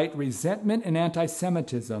to invite resentment and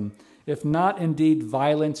anti-Semitism, if not indeed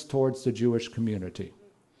violence towards the Jewish community.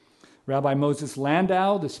 Rabbi Moses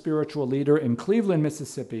Landau, the spiritual leader in Cleveland,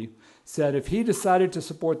 Mississippi, said if he decided to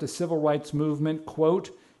support the civil rights movement, quote,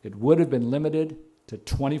 it would have been limited to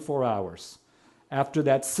 24 hours. After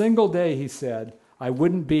that single day, he said, I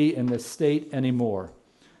wouldn't be in this state anymore.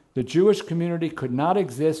 The Jewish community could not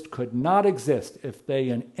exist if they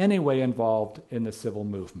in any way involved in the civil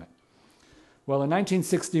movement. Well, in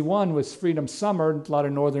 1961 was Freedom Summer. A lot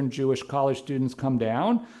of Northern Jewish college students come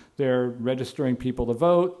down. They're registering people to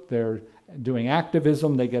vote. They're doing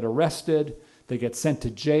activism. They get arrested. They get sent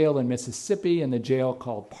to jail in Mississippi, in the jail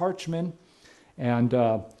called Parchman. And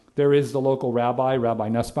there is the local rabbi, Rabbi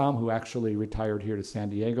Nussbaum, who actually retired here to San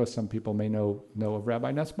Diego. Some people may know of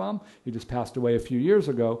Rabbi Nussbaum. He just passed away a few years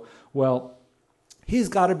ago. Well, he's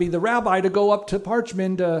got to be the rabbi to go up to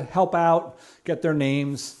Parchman to help out, get their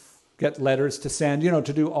names, get letters to send,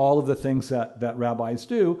 to do all of the things that rabbis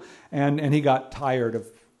do. And he got tired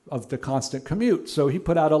of the constant commute. So he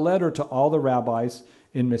put out a letter to all the rabbis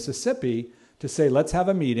in Mississippi to say, let's have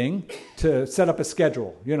a meeting to set up a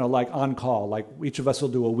schedule, like on call, like each of us will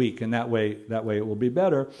do a week, and that way it will be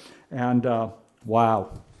better. And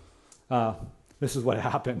wow, this is what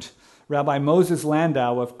happened. Rabbi Moses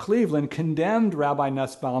Landau of Cleveland condemned Rabbi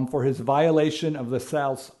Nussbaum for his violation of the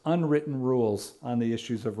South's unwritten rules on the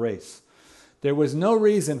issues of race. There was no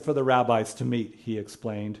reason for the rabbis to meet, he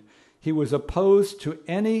explained. He was opposed to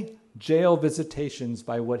any jail visitations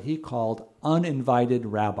by what he called uninvited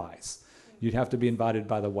rabbis. You'd have to be invited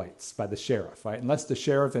by the whites, by the sheriff, right? Unless the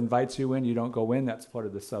sheriff invites you in, you don't go in. That's part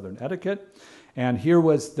of the Southern etiquette. And here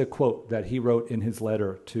was the quote that he wrote in his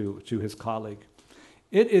letter to his colleague.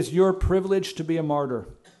 "It is your privilege to be a martyr.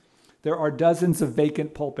 There are dozens of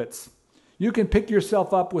vacant pulpits. You can pick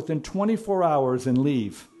yourself up within 24 hours and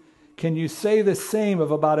leave. Can you say the same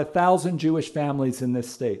of about 1,000 Jewish families in this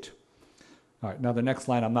state?" All right, now the next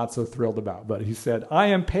line I'm not so thrilled about, but he said, "I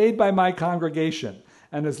am paid by my congregation,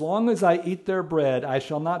 and as long as I eat their bread, I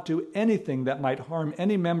shall not do anything that might harm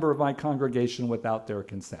any member of my congregation without their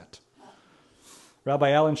consent."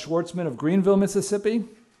 Rabbi Alan Schwartzman of Greenville, Mississippi,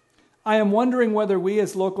 "I am wondering whether we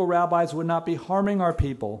as local rabbis would not be harming our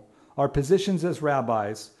people, our positions as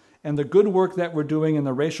rabbis, and the good work that we're doing in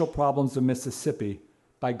the racial problems of Mississippi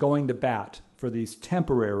by going to bat for these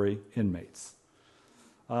temporary inmates."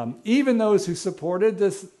 Even those who supported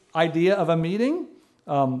this idea of a meeting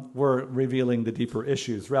were revealing the deeper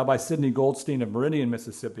issues. Rabbi Sidney Goldstein of Meridian,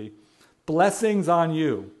 Mississippi, "Blessings on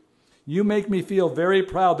you. You make me feel very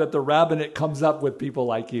proud that the rabbinate comes up with people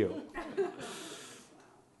like you."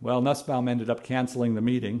 Well, Nussbaum ended up canceling the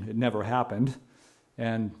meeting. It never happened.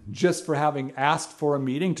 And just for having asked for a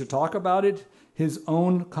meeting to talk about it, his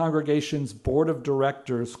own congregation's board of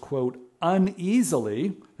directors, quote,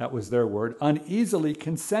 uneasily, that was their word, uneasily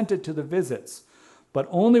consented to the visits, but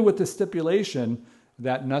only with the stipulation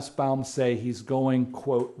that Nussbaum say he's going,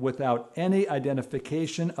 quote, without any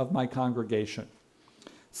identification of my congregation.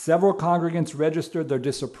 Several congregants registered their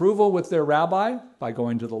disapproval with their rabbi by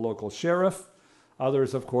going to the local sheriff.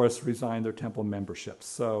 Others, of course, resigned their temple memberships.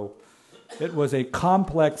 So it was a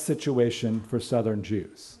complex situation for Southern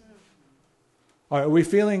Jews. Are we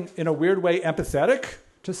feeling, in a weird way, empathetic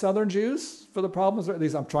to Southern Jews for the problems? Or at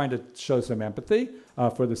least I'm trying to show some empathy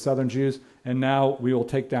for the Southern Jews. And now we will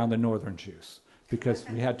take down the Northern Jews because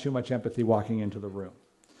we had too much empathy walking into the room.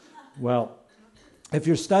 Well, if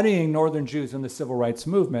you're studying Northern Jews in the Civil Rights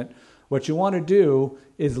Movement, what you want to do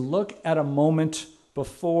is look at a moment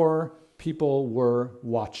before people were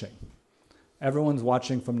watching. Everyone's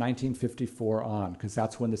watching from 1954 on, because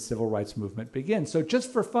that's when the Civil Rights Movement begins. So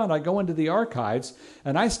just for fun, I go into the archives,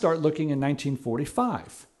 and I start looking in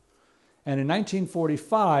 1945. And in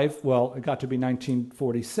 1945, well, it got to be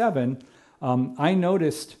 1947, I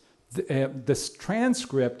noticed this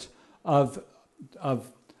transcript of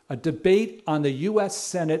a debate on the U.S.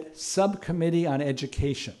 Senate Subcommittee on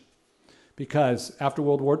Education. Because after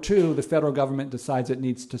World War II, the federal government decides it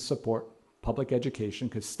needs to support public education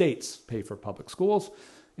because states pay for public schools.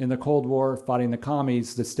 In the Cold War, fighting the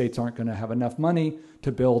commies, the states aren't going to have enough money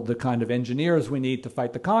to build the kind of engineers we need to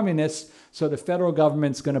fight the communists, so the federal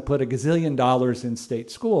government's going to put $1 gazillion in state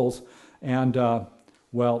schools. And,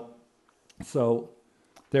 so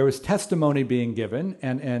there was testimony being given,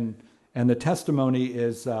 and the testimony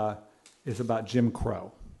is about Jim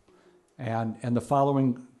Crow. And the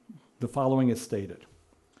following is stated.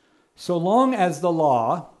 So long as the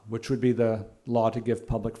law, which would be the law to give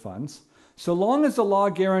public funds, so long as the law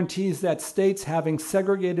guarantees that states having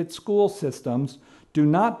segregated school systems do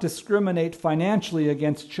not discriminate financially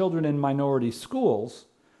against children in minority schools,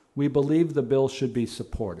 we believe the bill should be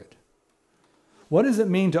supported. What does it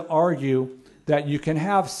mean to argue that you can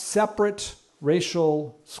have separate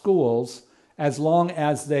racial schools as long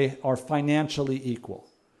as they are financially equal?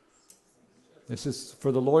 This is,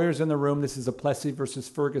 for the lawyers in the room, this is a Plessy versus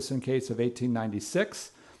Ferguson case of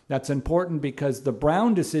 1896. That's important because the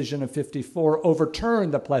Brown decision of 54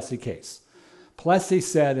 overturned the Plessy case. Plessy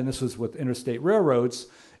said, and this was with interstate railroads,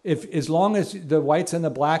 as long as the whites and the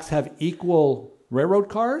blacks have equal railroad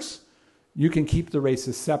cars, you can keep the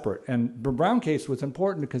races separate. And the Brown case was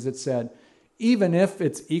important because it said, even if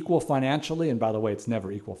it's equal financially, and by the way, it's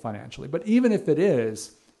never equal financially, but even if it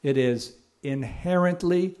is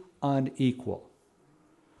inherently unequal.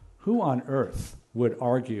 Who on earth would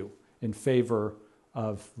argue in favor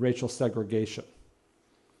of racial segregation?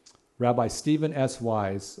 Rabbi Stephen S.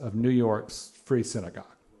 Wise of New York's Free Synagogue.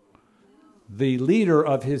 The leader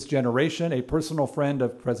of his generation, a personal friend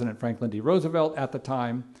of President Franklin D. Roosevelt at the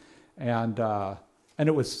time, And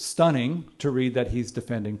it was stunning to read that he's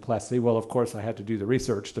defending Plessy. Well, of course, I had to do the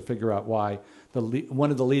research to figure out why one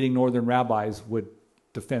of the leading northern rabbis would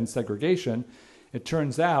defend segregation. It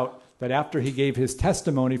turns out that after he gave his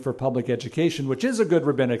testimony for public education, which is a good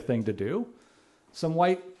rabbinic thing to do, some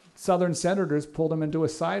white Southern senators pulled him into a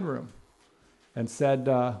side room and said,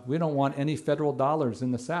 we don't want any federal dollars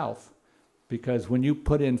in the South, because when you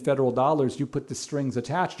put in federal dollars, you put the strings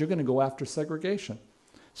attached, you're going to go after segregation.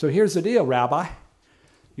 So here's the deal, Rabbi.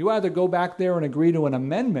 You either go back there and agree to an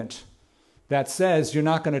amendment that says you're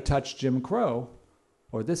not going to touch Jim Crow,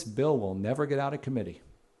 or this bill will never get out of committee.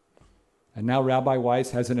 And now Rabbi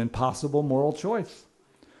Weiss has an impossible moral choice.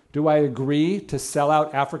 Do I agree to sell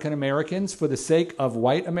out African Americans for the sake of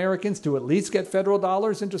white Americans to at least get federal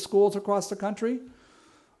dollars into schools across the country?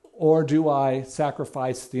 Or do I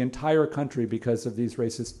sacrifice the entire country because of these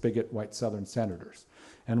racist, bigot white Southern senators?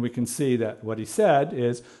 And we can see that what he said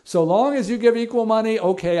is, so long as you give equal money,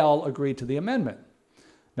 okay, I'll agree to the amendment.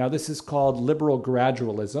 Now, this is called liberal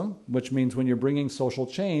gradualism, which means when you're bringing social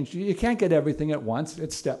change, you can't get everything at once.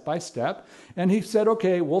 It's step by step. And he said,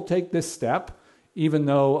 okay, we'll take this step, even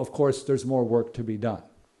though, of course, there's more work to be done.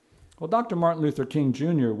 Well, Dr. Martin Luther King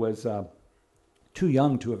Jr. was too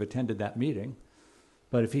young to have attended that meeting.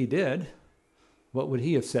 But if he did, what would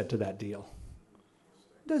he have said to that deal?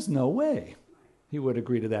 There's no way he would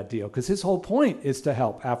agree to that deal, because his whole point is to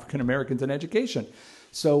help African Americans in education.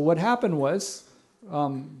 So what happened was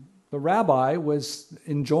the rabbi was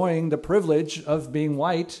enjoying the privilege of being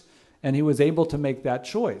white, and he was able to make that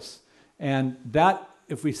choice. And that,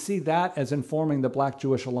 if we see that as informing the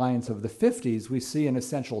Black-Jewish alliance of the 50s, we see an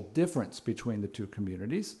essential difference between the two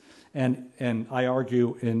communities. And I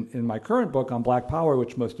argue in my current book on Black Power,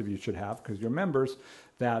 which most of you should have because you're members,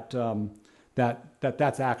 that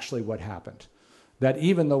that's actually what happened. That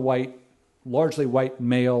even the largely white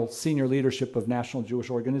male senior leadership of national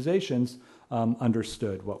Jewish organizations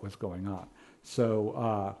understood what was going on.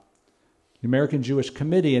 So the American Jewish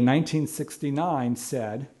Committee in 1969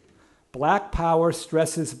 said, Black power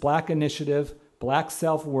stresses Black initiative, Black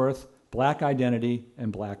self-worth, Black identity,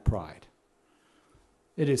 and Black pride.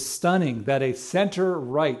 It is stunning that a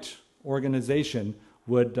center-right organization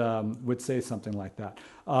would say something like that.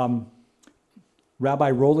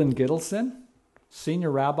 Rabbi Roland Gittleson,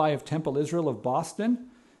 senior rabbi of Temple Israel of Boston,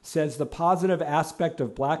 says the positive aspect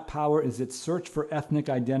of Black power is its search for ethnic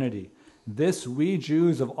identity. This we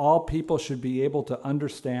Jews of all people should be able to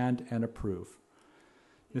understand and approve.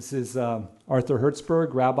 This is Arthur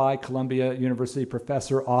Hertzberg, rabbi, Columbia University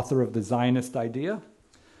professor, author of The Zionist Idea.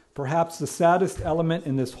 Perhaps the saddest element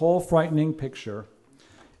in this whole frightening picture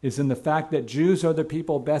is in the fact that Jews are the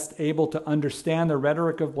people best able to understand the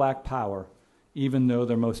rhetoric of Black power, even though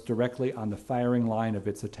they're most directly on the firing line of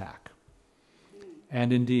its attack.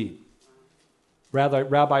 And indeed,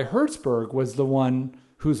 Rabbi Hertzberg was the one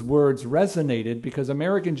whose words resonated because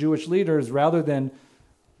American Jewish leaders, rather than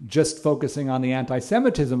just focusing on the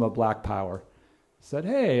anti-Semitism of Black power, said,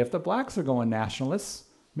 hey, if the blacks are going nationalists,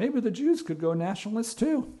 maybe the Jews could go nationalists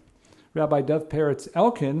too. Rabbi Dov Peretz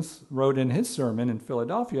Elkins wrote in his sermon in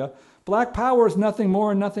Philadelphia, Black power is nothing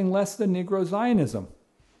more and nothing less than Negro Zionism.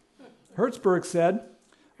 Hertzberg said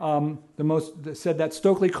that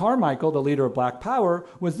Stokely Carmichael, the leader of Black Power,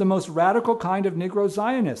 was the most radical kind of Negro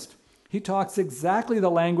Zionist. He talks exactly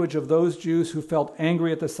the language of those Jews who felt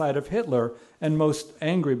angry at the sight of Hitler and most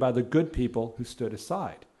angry by the good people who stood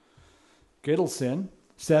aside. Gittleson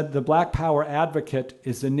said the Black Power advocate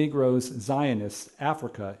is the Negro's Zionist.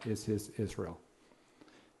 Africa is his Israel.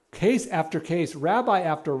 Case after case, rabbi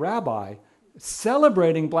after rabbi,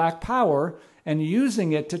 celebrating Black Power and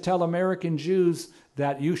using it to tell American Jews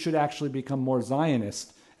that you should actually become more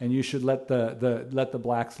Zionist and you should let the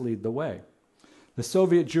blacks lead the way. The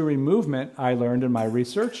Soviet Jewry movement, I learned in my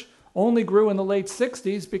research, only grew in the late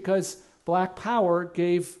 60s because Black Power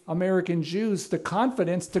gave American Jews the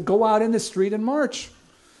confidence to go out in the street and march.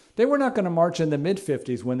 They were not going to march in the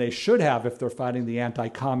mid-50s when they should have if they're fighting the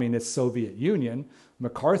anti-communist Soviet Union.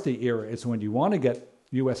 McCarthy era is when you want to get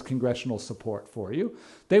U.S. congressional support for you.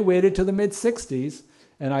 They waited to the mid-60s,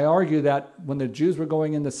 and I argue that when the Jews were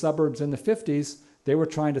going in the suburbs in the 50s, they were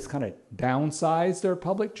trying to kind of downsize their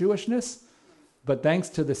public Jewishness. But thanks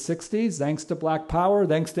to the 60s, thanks to Black Power,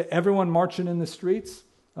 thanks to everyone marching in the streets,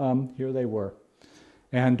 here they were.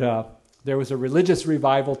 And there was a religious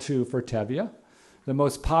revival, too, for Tevye. The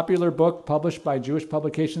most popular book published by Jewish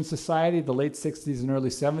Publication Society, the late 60s and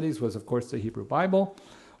early 70s, was, of course, the Hebrew Bible.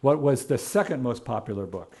 What was the second most popular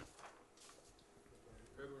book?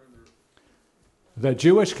 The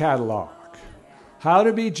Jewish Catalog. How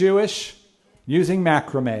to be Jewish using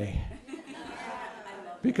macrame.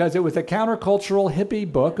 because it was a countercultural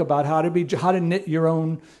hippie book about how to knit your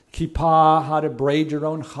own kippah, how to braid your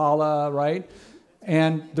own challah, right?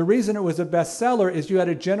 And the reason it was a bestseller is you had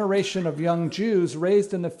a generation of young Jews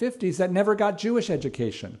raised in the 50s that never got Jewish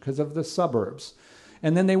education because of the suburbs.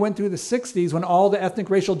 And then they went through the 60s when all the ethnic,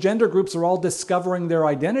 racial, gender groups are all discovering their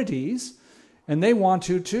identities, and they want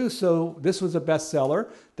to too. So this was a bestseller.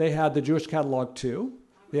 They had the Jewish Catalog 2.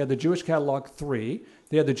 They had the Jewish Catalog 3.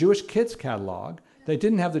 They had the Jewish Kids Catalog. They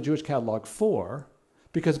didn't have the Jewish Catalog 4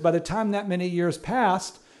 because by the time that many years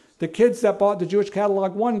passed, the kids that bought the Jewish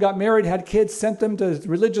Catalog 1 got married, had kids, sent them to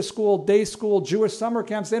religious school, day school, Jewish summer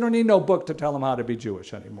camps. They don't need no book to tell them how to be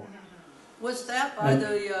Jewish anymore. Was that by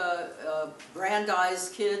the Brandeis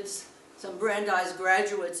kids, some Brandeis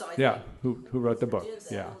graduates? I think. Yeah, who wrote the book?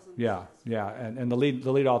 Yeah. And the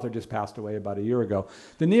lead author just passed away about a year ago.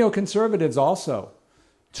 The neoconservatives also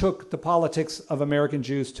took the politics of American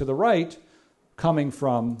Jews to the right, coming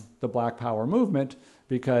from the Black Power movement,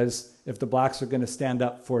 because if the blacks are going to stand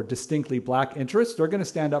up for distinctly black interests, they're going to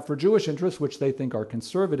stand up for Jewish interests, which they think are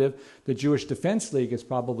conservative. The Jewish Defense League is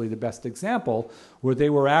probably the best example, where they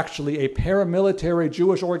were actually a paramilitary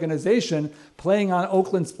Jewish organization playing on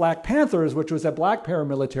Oakland's Black Panthers, which was a black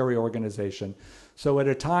paramilitary organization. So at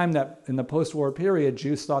a time that in the post-war period,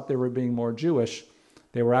 Jews thought they were being more Jewish,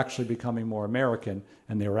 they were actually becoming more American,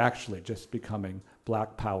 and they were actually just becoming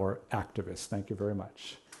Black Power activists. Thank you very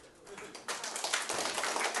much.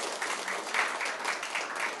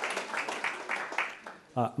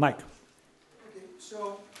 Mike. Okay,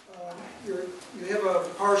 so you have a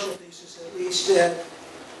partial thesis, at least, that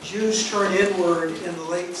Jews turned inward in the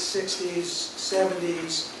late 60s,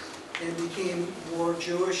 70s, and became more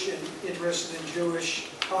Jewish and interested in Jewish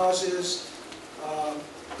causes,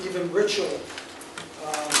 even ritual.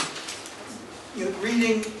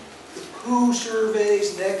 Reading the Pew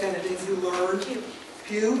surveys and that kind of thing, you learned,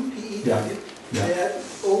 Pew, P-E-W, that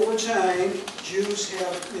over time, Jews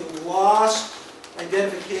have lost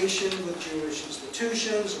identification with Jewish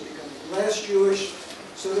institutions, are becoming less Jewish.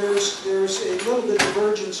 So there's a little bit of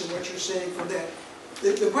divergence in what you're saying from that.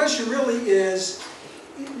 The question really is,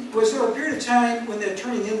 was there a period of time when that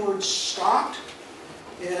turning inward stopped,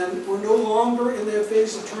 and we're no longer in that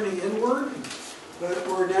phase of turning inward, but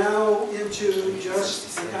we're now into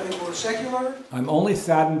just becoming more secular? I'm only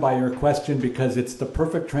saddened by your question because it's the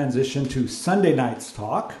perfect transition to Sunday night's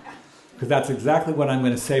talk, because that's exactly what I'm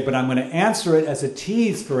going to say, but I'm going to answer it as a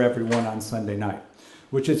tease for everyone on Sunday night,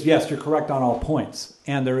 which is, yes, you're correct on all points,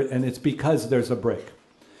 and it's because there's a break.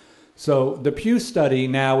 So the Pew study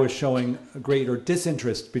now is showing a greater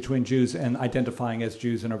disinterest between Jews and identifying as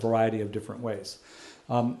Jews in a variety of different ways.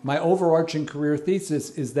 My overarching career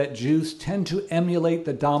thesis is that Jews tend to emulate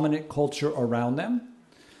the dominant culture around them,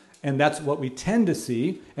 and that's what we tend to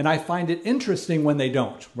see, and I find it interesting when they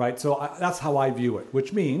don't, right? So that's how I view it,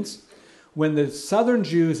 which means when the Southern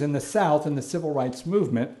Jews in the South in the Civil Rights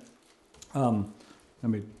Movement, let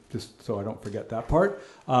me just so I don't forget that part,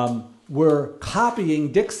 were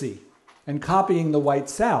copying Dixie and copying the white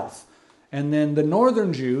South. And then the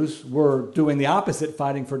Northern Jews were doing the opposite,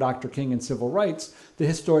 fighting for Dr. King and civil rights. The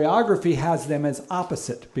historiography has them as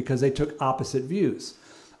opposite because they took opposite views.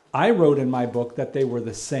 I wrote in my book that they were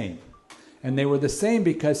the same. And they were the same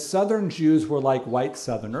because Southern Jews were like white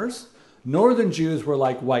Southerners, Northern Jews were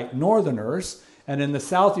like white Northerners, and in the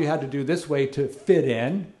South you had to do this way to fit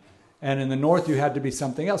in, and in the North you had to be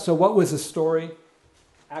something else. So what was the story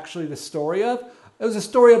actually the story of? It was a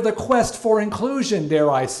story of the quest for inclusion,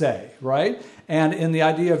 dare I say, right? And in the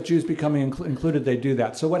idea of Jews becoming included, they do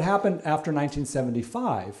that. So what happened after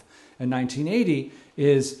 1975 and 1980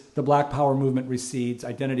 is the Black Power movement recedes,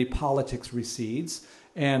 identity politics recedes,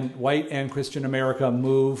 and white and Christian America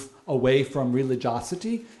move away from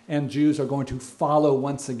religiosity, and Jews are going to follow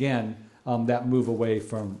once again that move away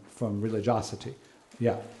from religiosity.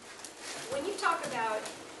 Yeah. When you talk about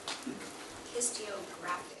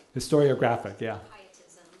historiographic, yeah.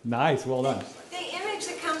 pietism, Nice, well done. the image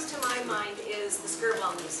that comes to my mind is the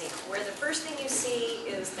Skirball Museum, where the first thing you see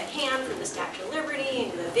is the hand from the Statue of Liberty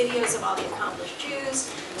and the videos of all the accomplished Jews.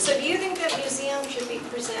 So do you think that museum should be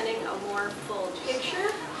presenting a more full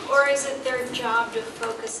picture, or is it their job to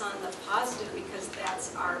focus on the positive because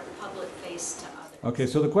that's our public face to others? Okay,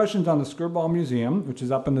 so the question's on the Skirball Museum, which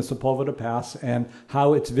is up in the Sepulveda Pass, and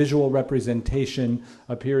how its visual representation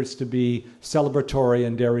appears to be celebratory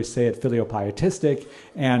and, dare we say it, filiopietistic,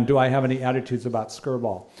 and do I have any attitudes about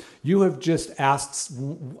Skirball? You have just asked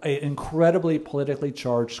an incredibly politically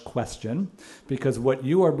charged question, because what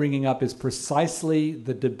you are bringing up is precisely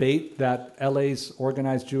the debate that LA's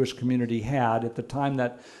organized Jewish community had at the time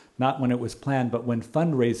that, not when it was planned, but when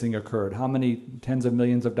fundraising occurred. How many tens of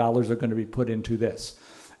millions of dollars are going to be put into this?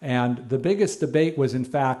 And the biggest debate was, in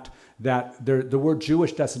fact, that the word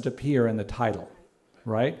Jewish doesn't appear in the title,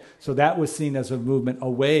 right? So that was seen as a movement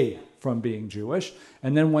away from being Jewish.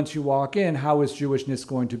 And then once you walk in, how is Jewishness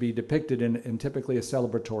going to be depicted in typically a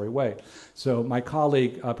celebratory way? So my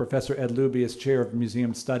colleague, Professor Ed Luby, is chair of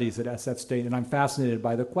museum studies at SF State, and I'm fascinated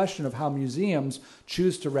by the question of how museums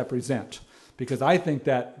choose to represent. Because I think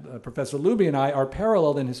that Professor Luby and I are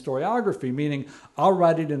paralleled in historiography, meaning I'll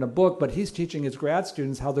write it in a book, but he's teaching his grad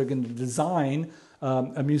students how they're going to design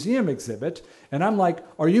a museum exhibit, and I'm like,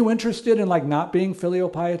 are you interested in like not being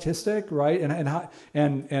filiopietistic, right?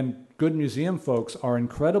 And good museum folks are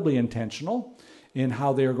incredibly intentional in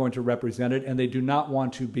how they are going to represent it, and they do not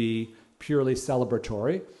want to be purely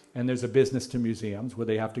celebratory. And there's a business to museums where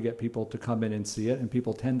they have to get people to come in and see it, and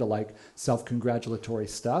people tend to like self-congratulatory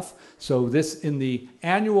stuff. So this, in the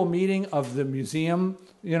annual meeting of the museum,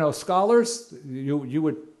 scholars, you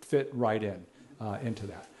would fit right in into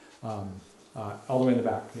that. All the way in the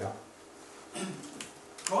back, yeah.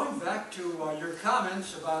 Going back to your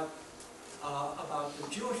comments about the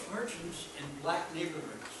Jewish merchants in black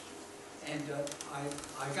neighborhoods, and I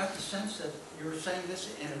got the sense that you were saying this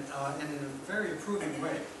in a very approving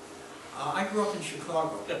way. I grew up in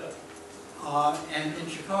Chicago, and in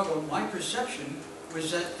Chicago, my perception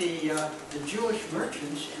was that the Jewish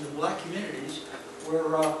merchants in the black communities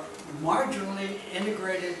were marginally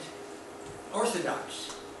integrated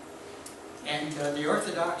Orthodox. And the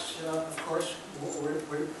Orthodox, of course, were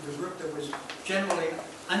the group that was generally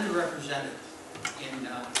underrepresented in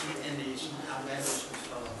these matters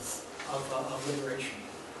of liberation.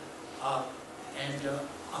 On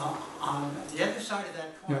the other side of that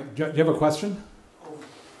coin... Do you have a question?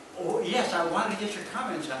 Oh, yes, I wanted to get your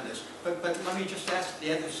comments on this, but let me just ask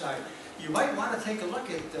the other side. You might want to take a look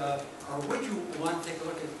at, or would you want to take a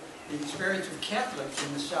look at the experience of Catholics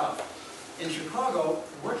in the South? In Chicago,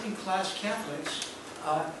 working class Catholics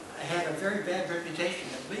had a very bad reputation,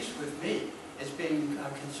 at least with me, as being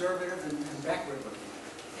conservative and backward looking.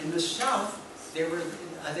 In the South, they were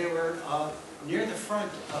near the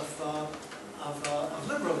front of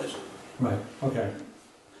liberalism. Right. Okay.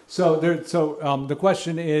 So the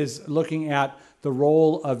question is looking at the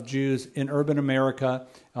role of Jews in urban America,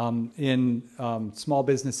 in small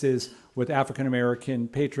businesses with African American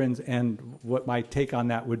patrons, and what my take on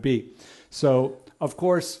that would be. So, of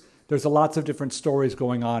course, there's lots of different stories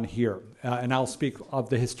going on here, and I'll speak of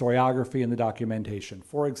the historiography and the documentation.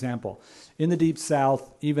 For example, in the Deep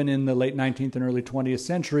South, even in the late 19th and early 20th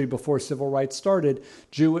century, before civil rights started,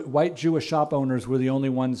 white Jewish shop owners were the only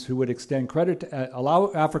ones who would extend credit, allow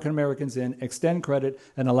African Americans in, extend credit,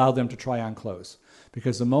 and allow them to try on clothes.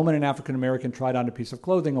 Because the moment an African American tried on a piece of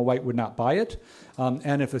clothing, a white would not buy it.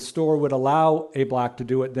 And if a store would allow a black to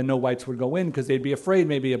do it, then no whites would go in because they'd be afraid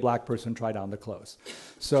maybe a black person tried on the clothes.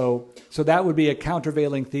 So that would be a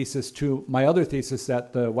countervailing thesis to my other thesis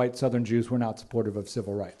that the white Southern Jews were not supportive of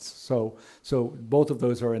civil rights. So both of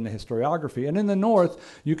those are in the historiography. And in the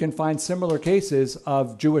North, you can find similar cases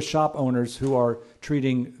of Jewish shop owners who are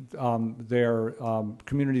treating their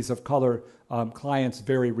communities of color clients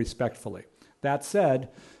very respectfully. That said,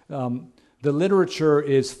 the literature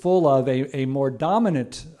is full of a more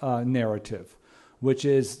dominant narrative, which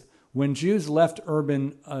is when Jews left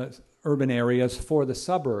urban areas for the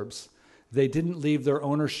suburbs, they didn't leave their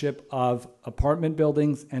ownership of apartment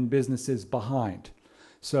buildings and businesses behind.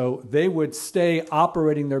 So they would stay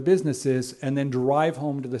operating their businesses and then drive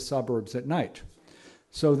home to the suburbs at night.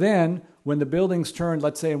 So then, when the buildings turned,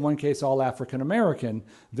 let's say in one case all African American,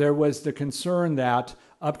 there was the concern that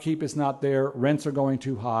upkeep is not there, rents are going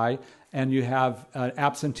too high, and you have an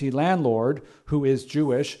absentee landlord who is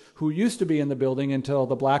Jewish, who used to be in the building until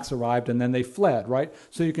the blacks arrived and then they fled, right?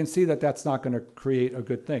 So you can see that that's not going to create a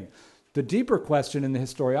good thing. The deeper question in the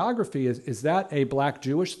historiography is that a black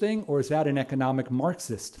Jewish thing or is that an economic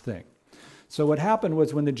Marxist thing? So what happened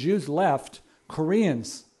was when the Jews left,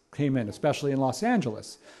 Koreans came in, especially in Los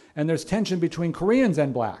Angeles. And there's tension between Koreans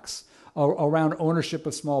and blacks around ownership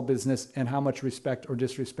of small business and how much respect or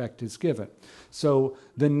disrespect is given. So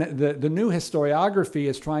the new historiography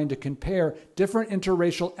is trying to compare different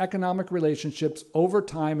interracial economic relationships over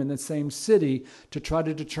time in the same city to try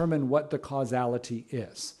to determine what the causality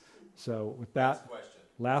is. So with that,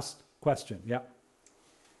 last question, yeah.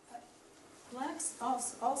 Blacks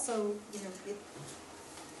also,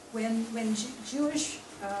 when Jewish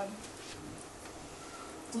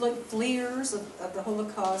fleers of the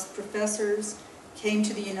Holocaust, professors came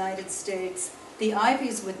to the United States. The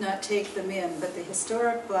Ivies would not take them in, but the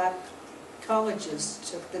historic black colleges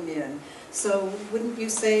took them in. So wouldn't you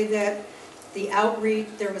say that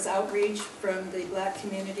there was outreach from the black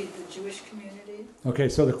community, the Jewish community? Okay,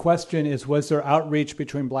 so the question is, was there outreach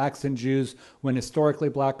between blacks and Jews when historically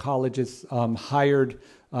black colleges hired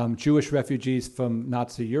Jewish refugees from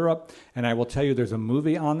Nazi Europe? And I will tell you there's a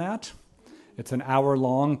movie on that. It's an hour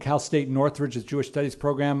long. Cal State Northridge's Jewish Studies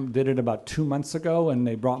program did it about 2 months ago, and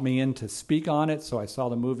they brought me in to speak on it, so I saw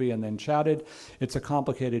the movie and then chatted. It's a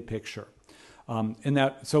complicated picture.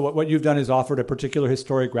 So what you've done is offered a particular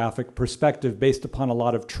historiographic perspective based upon a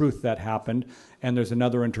lot of truth that happened, and there's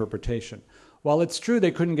another interpretation. While it's true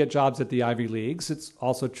they couldn't get jobs at the Ivy Leagues, it's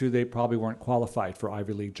also true they probably weren't qualified for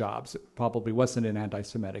Ivy League jobs. It probably wasn't an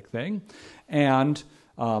anti-Semitic thing. And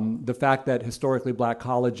the fact that historically black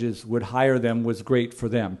colleges would hire them was great for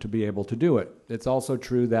them to be able to do it. It's also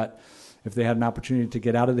true that if they had an opportunity to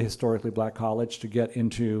get out of the historically black college to get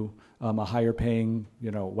into a higher paying,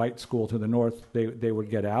 white school to the north, they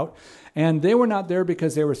would get out. And they were not there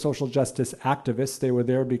because they were social justice activists. They were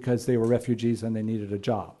there because they were refugees and they needed a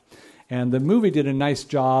job. And the movie did a nice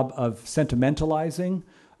job of sentimentalizing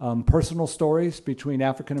personal stories between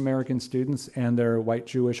African American students and their white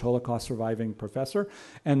Jewish Holocaust surviving professor.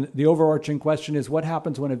 And the overarching question is, what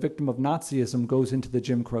happens when a victim of Nazism goes into the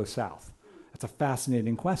Jim Crow South? That's a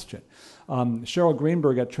fascinating question. Cheryl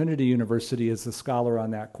Greenberg at Trinity University is a scholar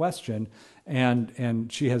on that question,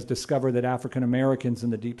 and she has discovered that African Americans in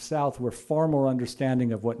the Deep South were far more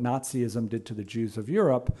understanding of what Nazism did to the Jews of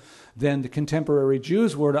Europe than the contemporary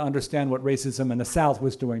Jews were to understand what racism in the South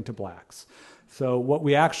was doing to blacks. So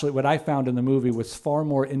what I found in the movie was far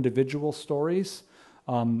more individual stories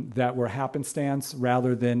that were happenstance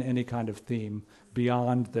rather than any kind of theme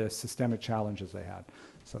beyond the systemic challenges they had.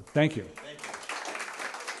 So thank you. Thank you.